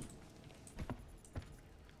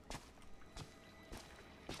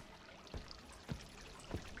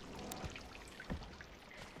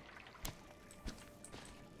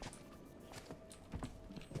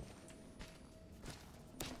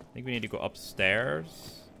 I think we need to go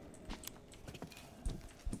upstairs.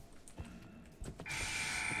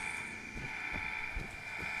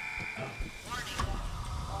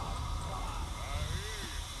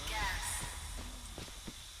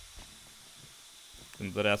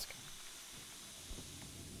 Into the desk.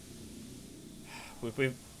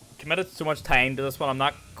 We've committed so much time to this one. I'm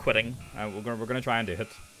not quitting. We're gonna try and do it.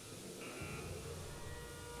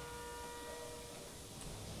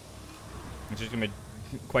 It's just gonna be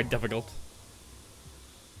quite difficult.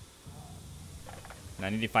 And I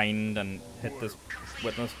need to find and hit this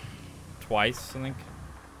witness twice, I think.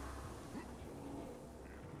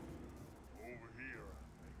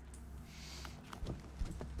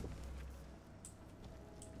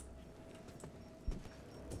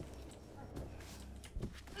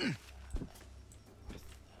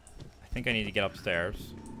 I think I need to get upstairs.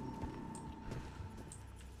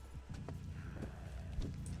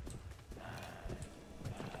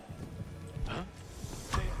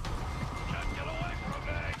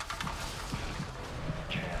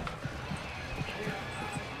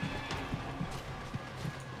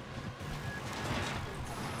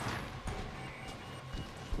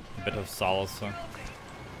 A bit of solace. So.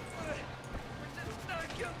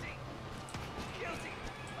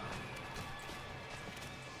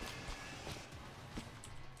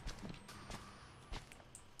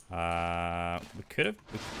 We could have.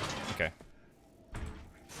 Okay.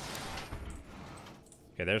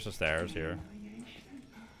 Okay, there's the stairs here.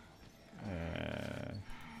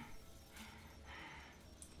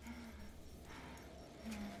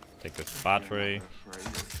 Take this battery.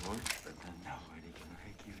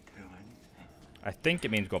 I think it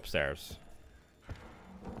means go upstairs.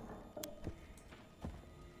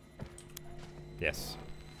 Yes.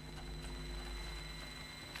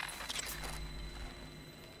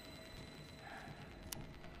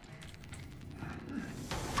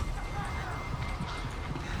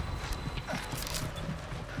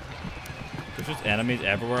 There's just enemies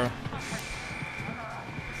everywhere.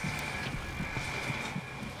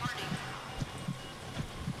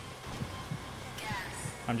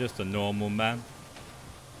 I'm just a normal man.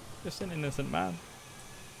 Just an innocent man.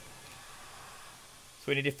 So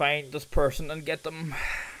we need to find this person and get them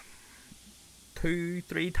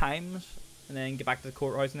 2-3 times. And then get back to the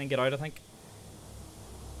courthouse and then get out, I think.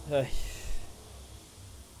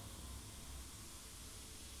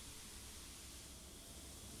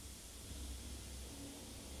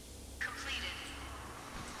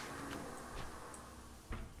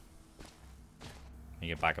 You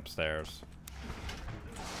get back upstairs.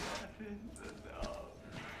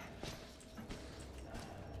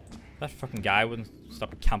 That fucking guy wouldn't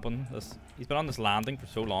stop camping this. He's been on this landing for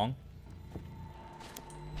so long.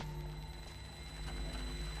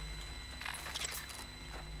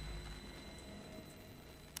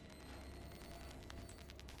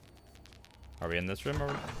 Are we in this room or?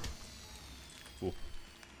 Ooh.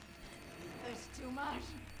 There's too much.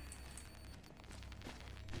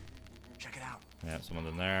 Check it out. Yeah, someone's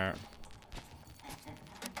in there.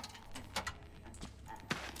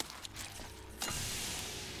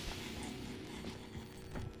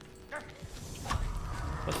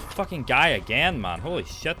 This fucking guy again, man. Holy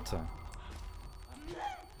shit.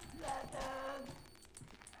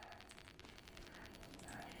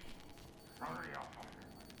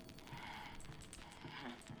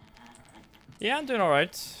 Yeah, I'm doing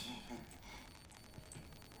alright.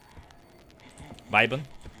 Vibing.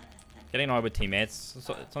 Getting annoyed with teammates.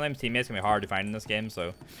 Sometimes teammates can be hard to find in this game,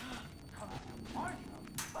 so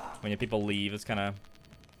when your people leave, it's kind of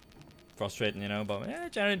frustrating, you know, but yeah,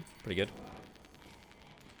 generally pretty good.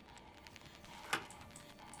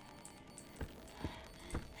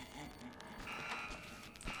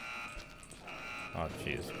 Oh,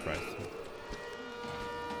 Jesus Christ.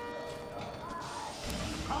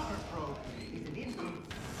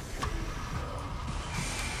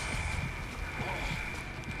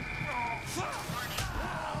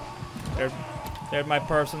 There's my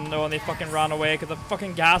person though, and they fucking ran away because the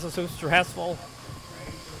fucking gas is so stressful.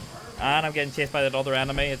 And I'm getting chased by that other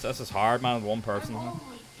enemy. This is hard, man, with one person.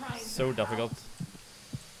 So difficult.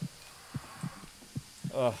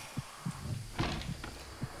 Ugh.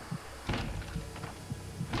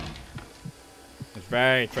 It's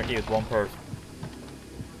very tricky with one person.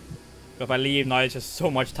 But if I leave now, it's just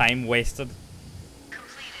so much time wasted.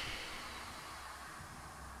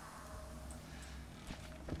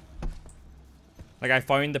 Like, I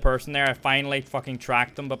found the person there, I finally fucking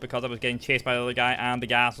tracked them, but because I was getting chased by the other guy and the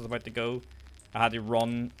gas was about to go, I had to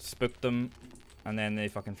run, spook them, and then they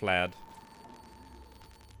fucking fled.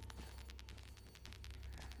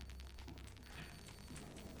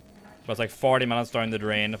 But it's like 40 minutes down the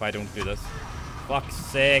drain if I don't do this. Fuck's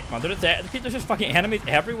sake, man. There's just fucking enemies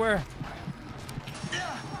everywhere.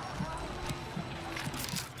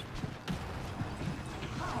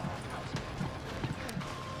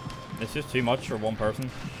 It's just too much for one person.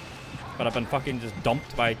 But I've been fucking just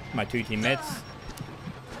dumped by my two teammates.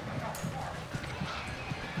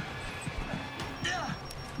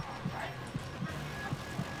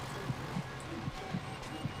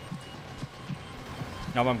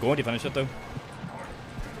 No, I'm going to finish it though.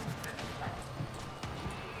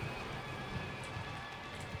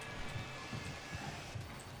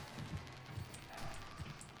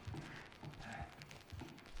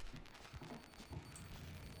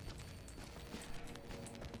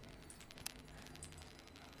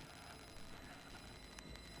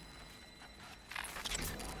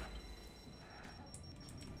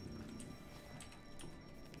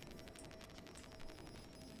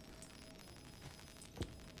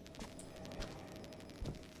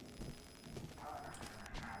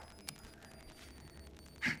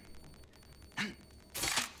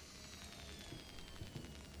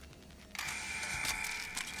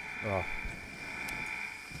 Oh.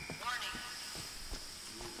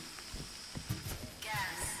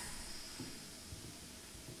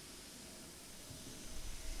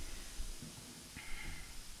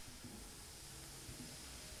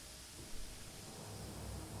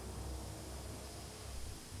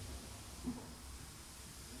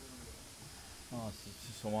 Oh, it's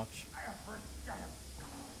just so much.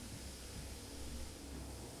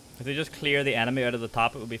 If they just clear the enemy out of the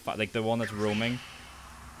top, it would be fine. Like the one that's roaming.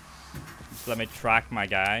 Just let me track my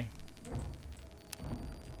guy.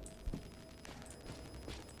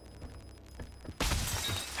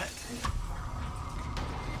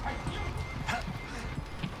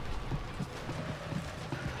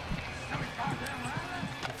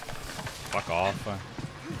 Fuck off.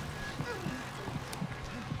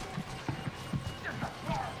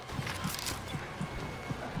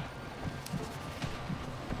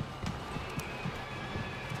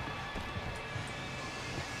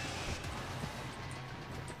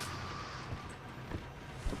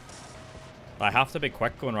 I have to be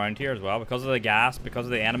quick going around here as well because of the gas, because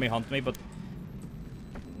of the enemy hunting me, but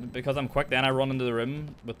because I'm quick then I run into the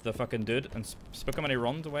room with the fucking dude and spook him and he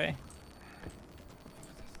runs away.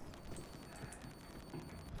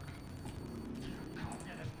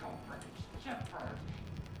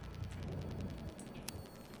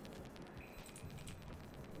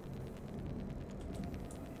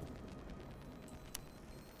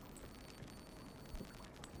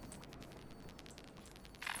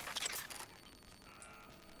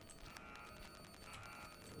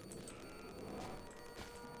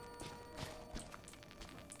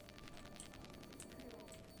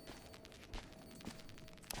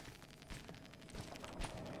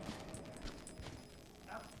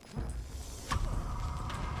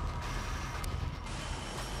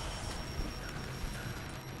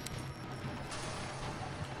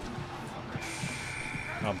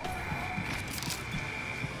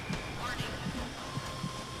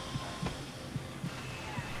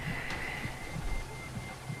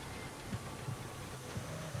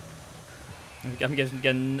 I'm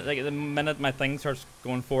getting like the minute my thing starts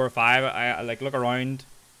going 4 or 5, I like look around.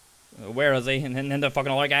 Where is he? And then the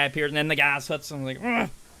fucking other guy appears, and then the gas hits, and I'm like, ugh,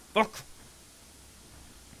 fuck.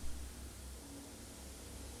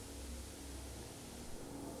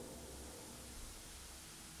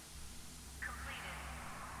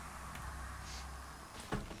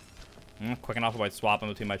 I'm not quick enough about swapping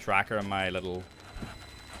between my tracker and my little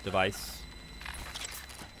device.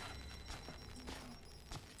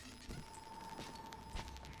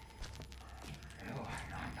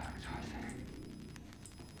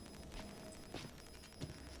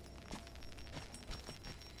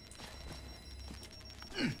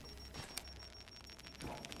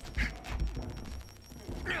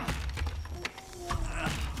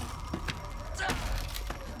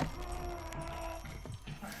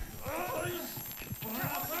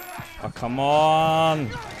 Oh, come on!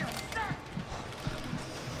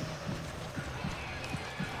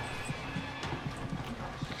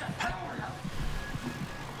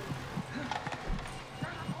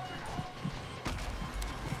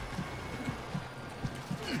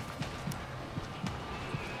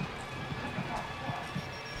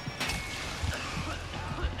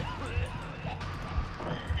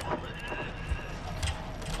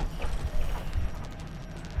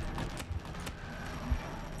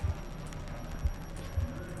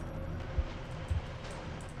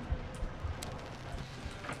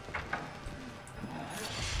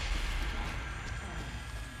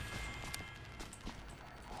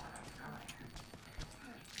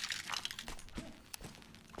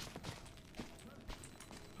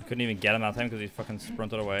 Couldn't even get him that time because he fucking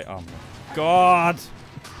sprinted away. Oh my god!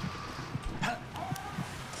 There's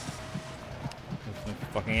no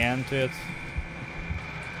fucking end to it.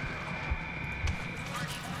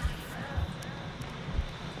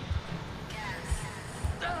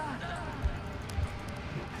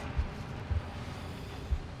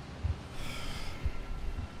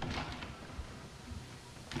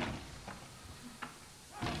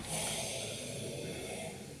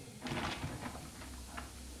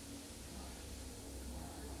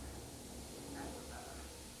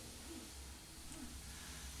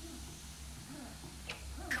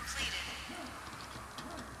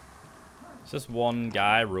 It's just one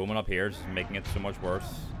guy roaming up here, just making it so much worse.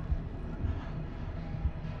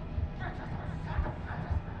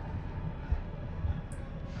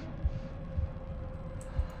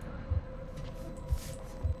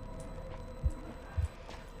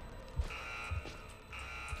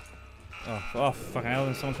 Oh, fucking hell,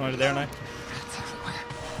 there's someone coming out of there now.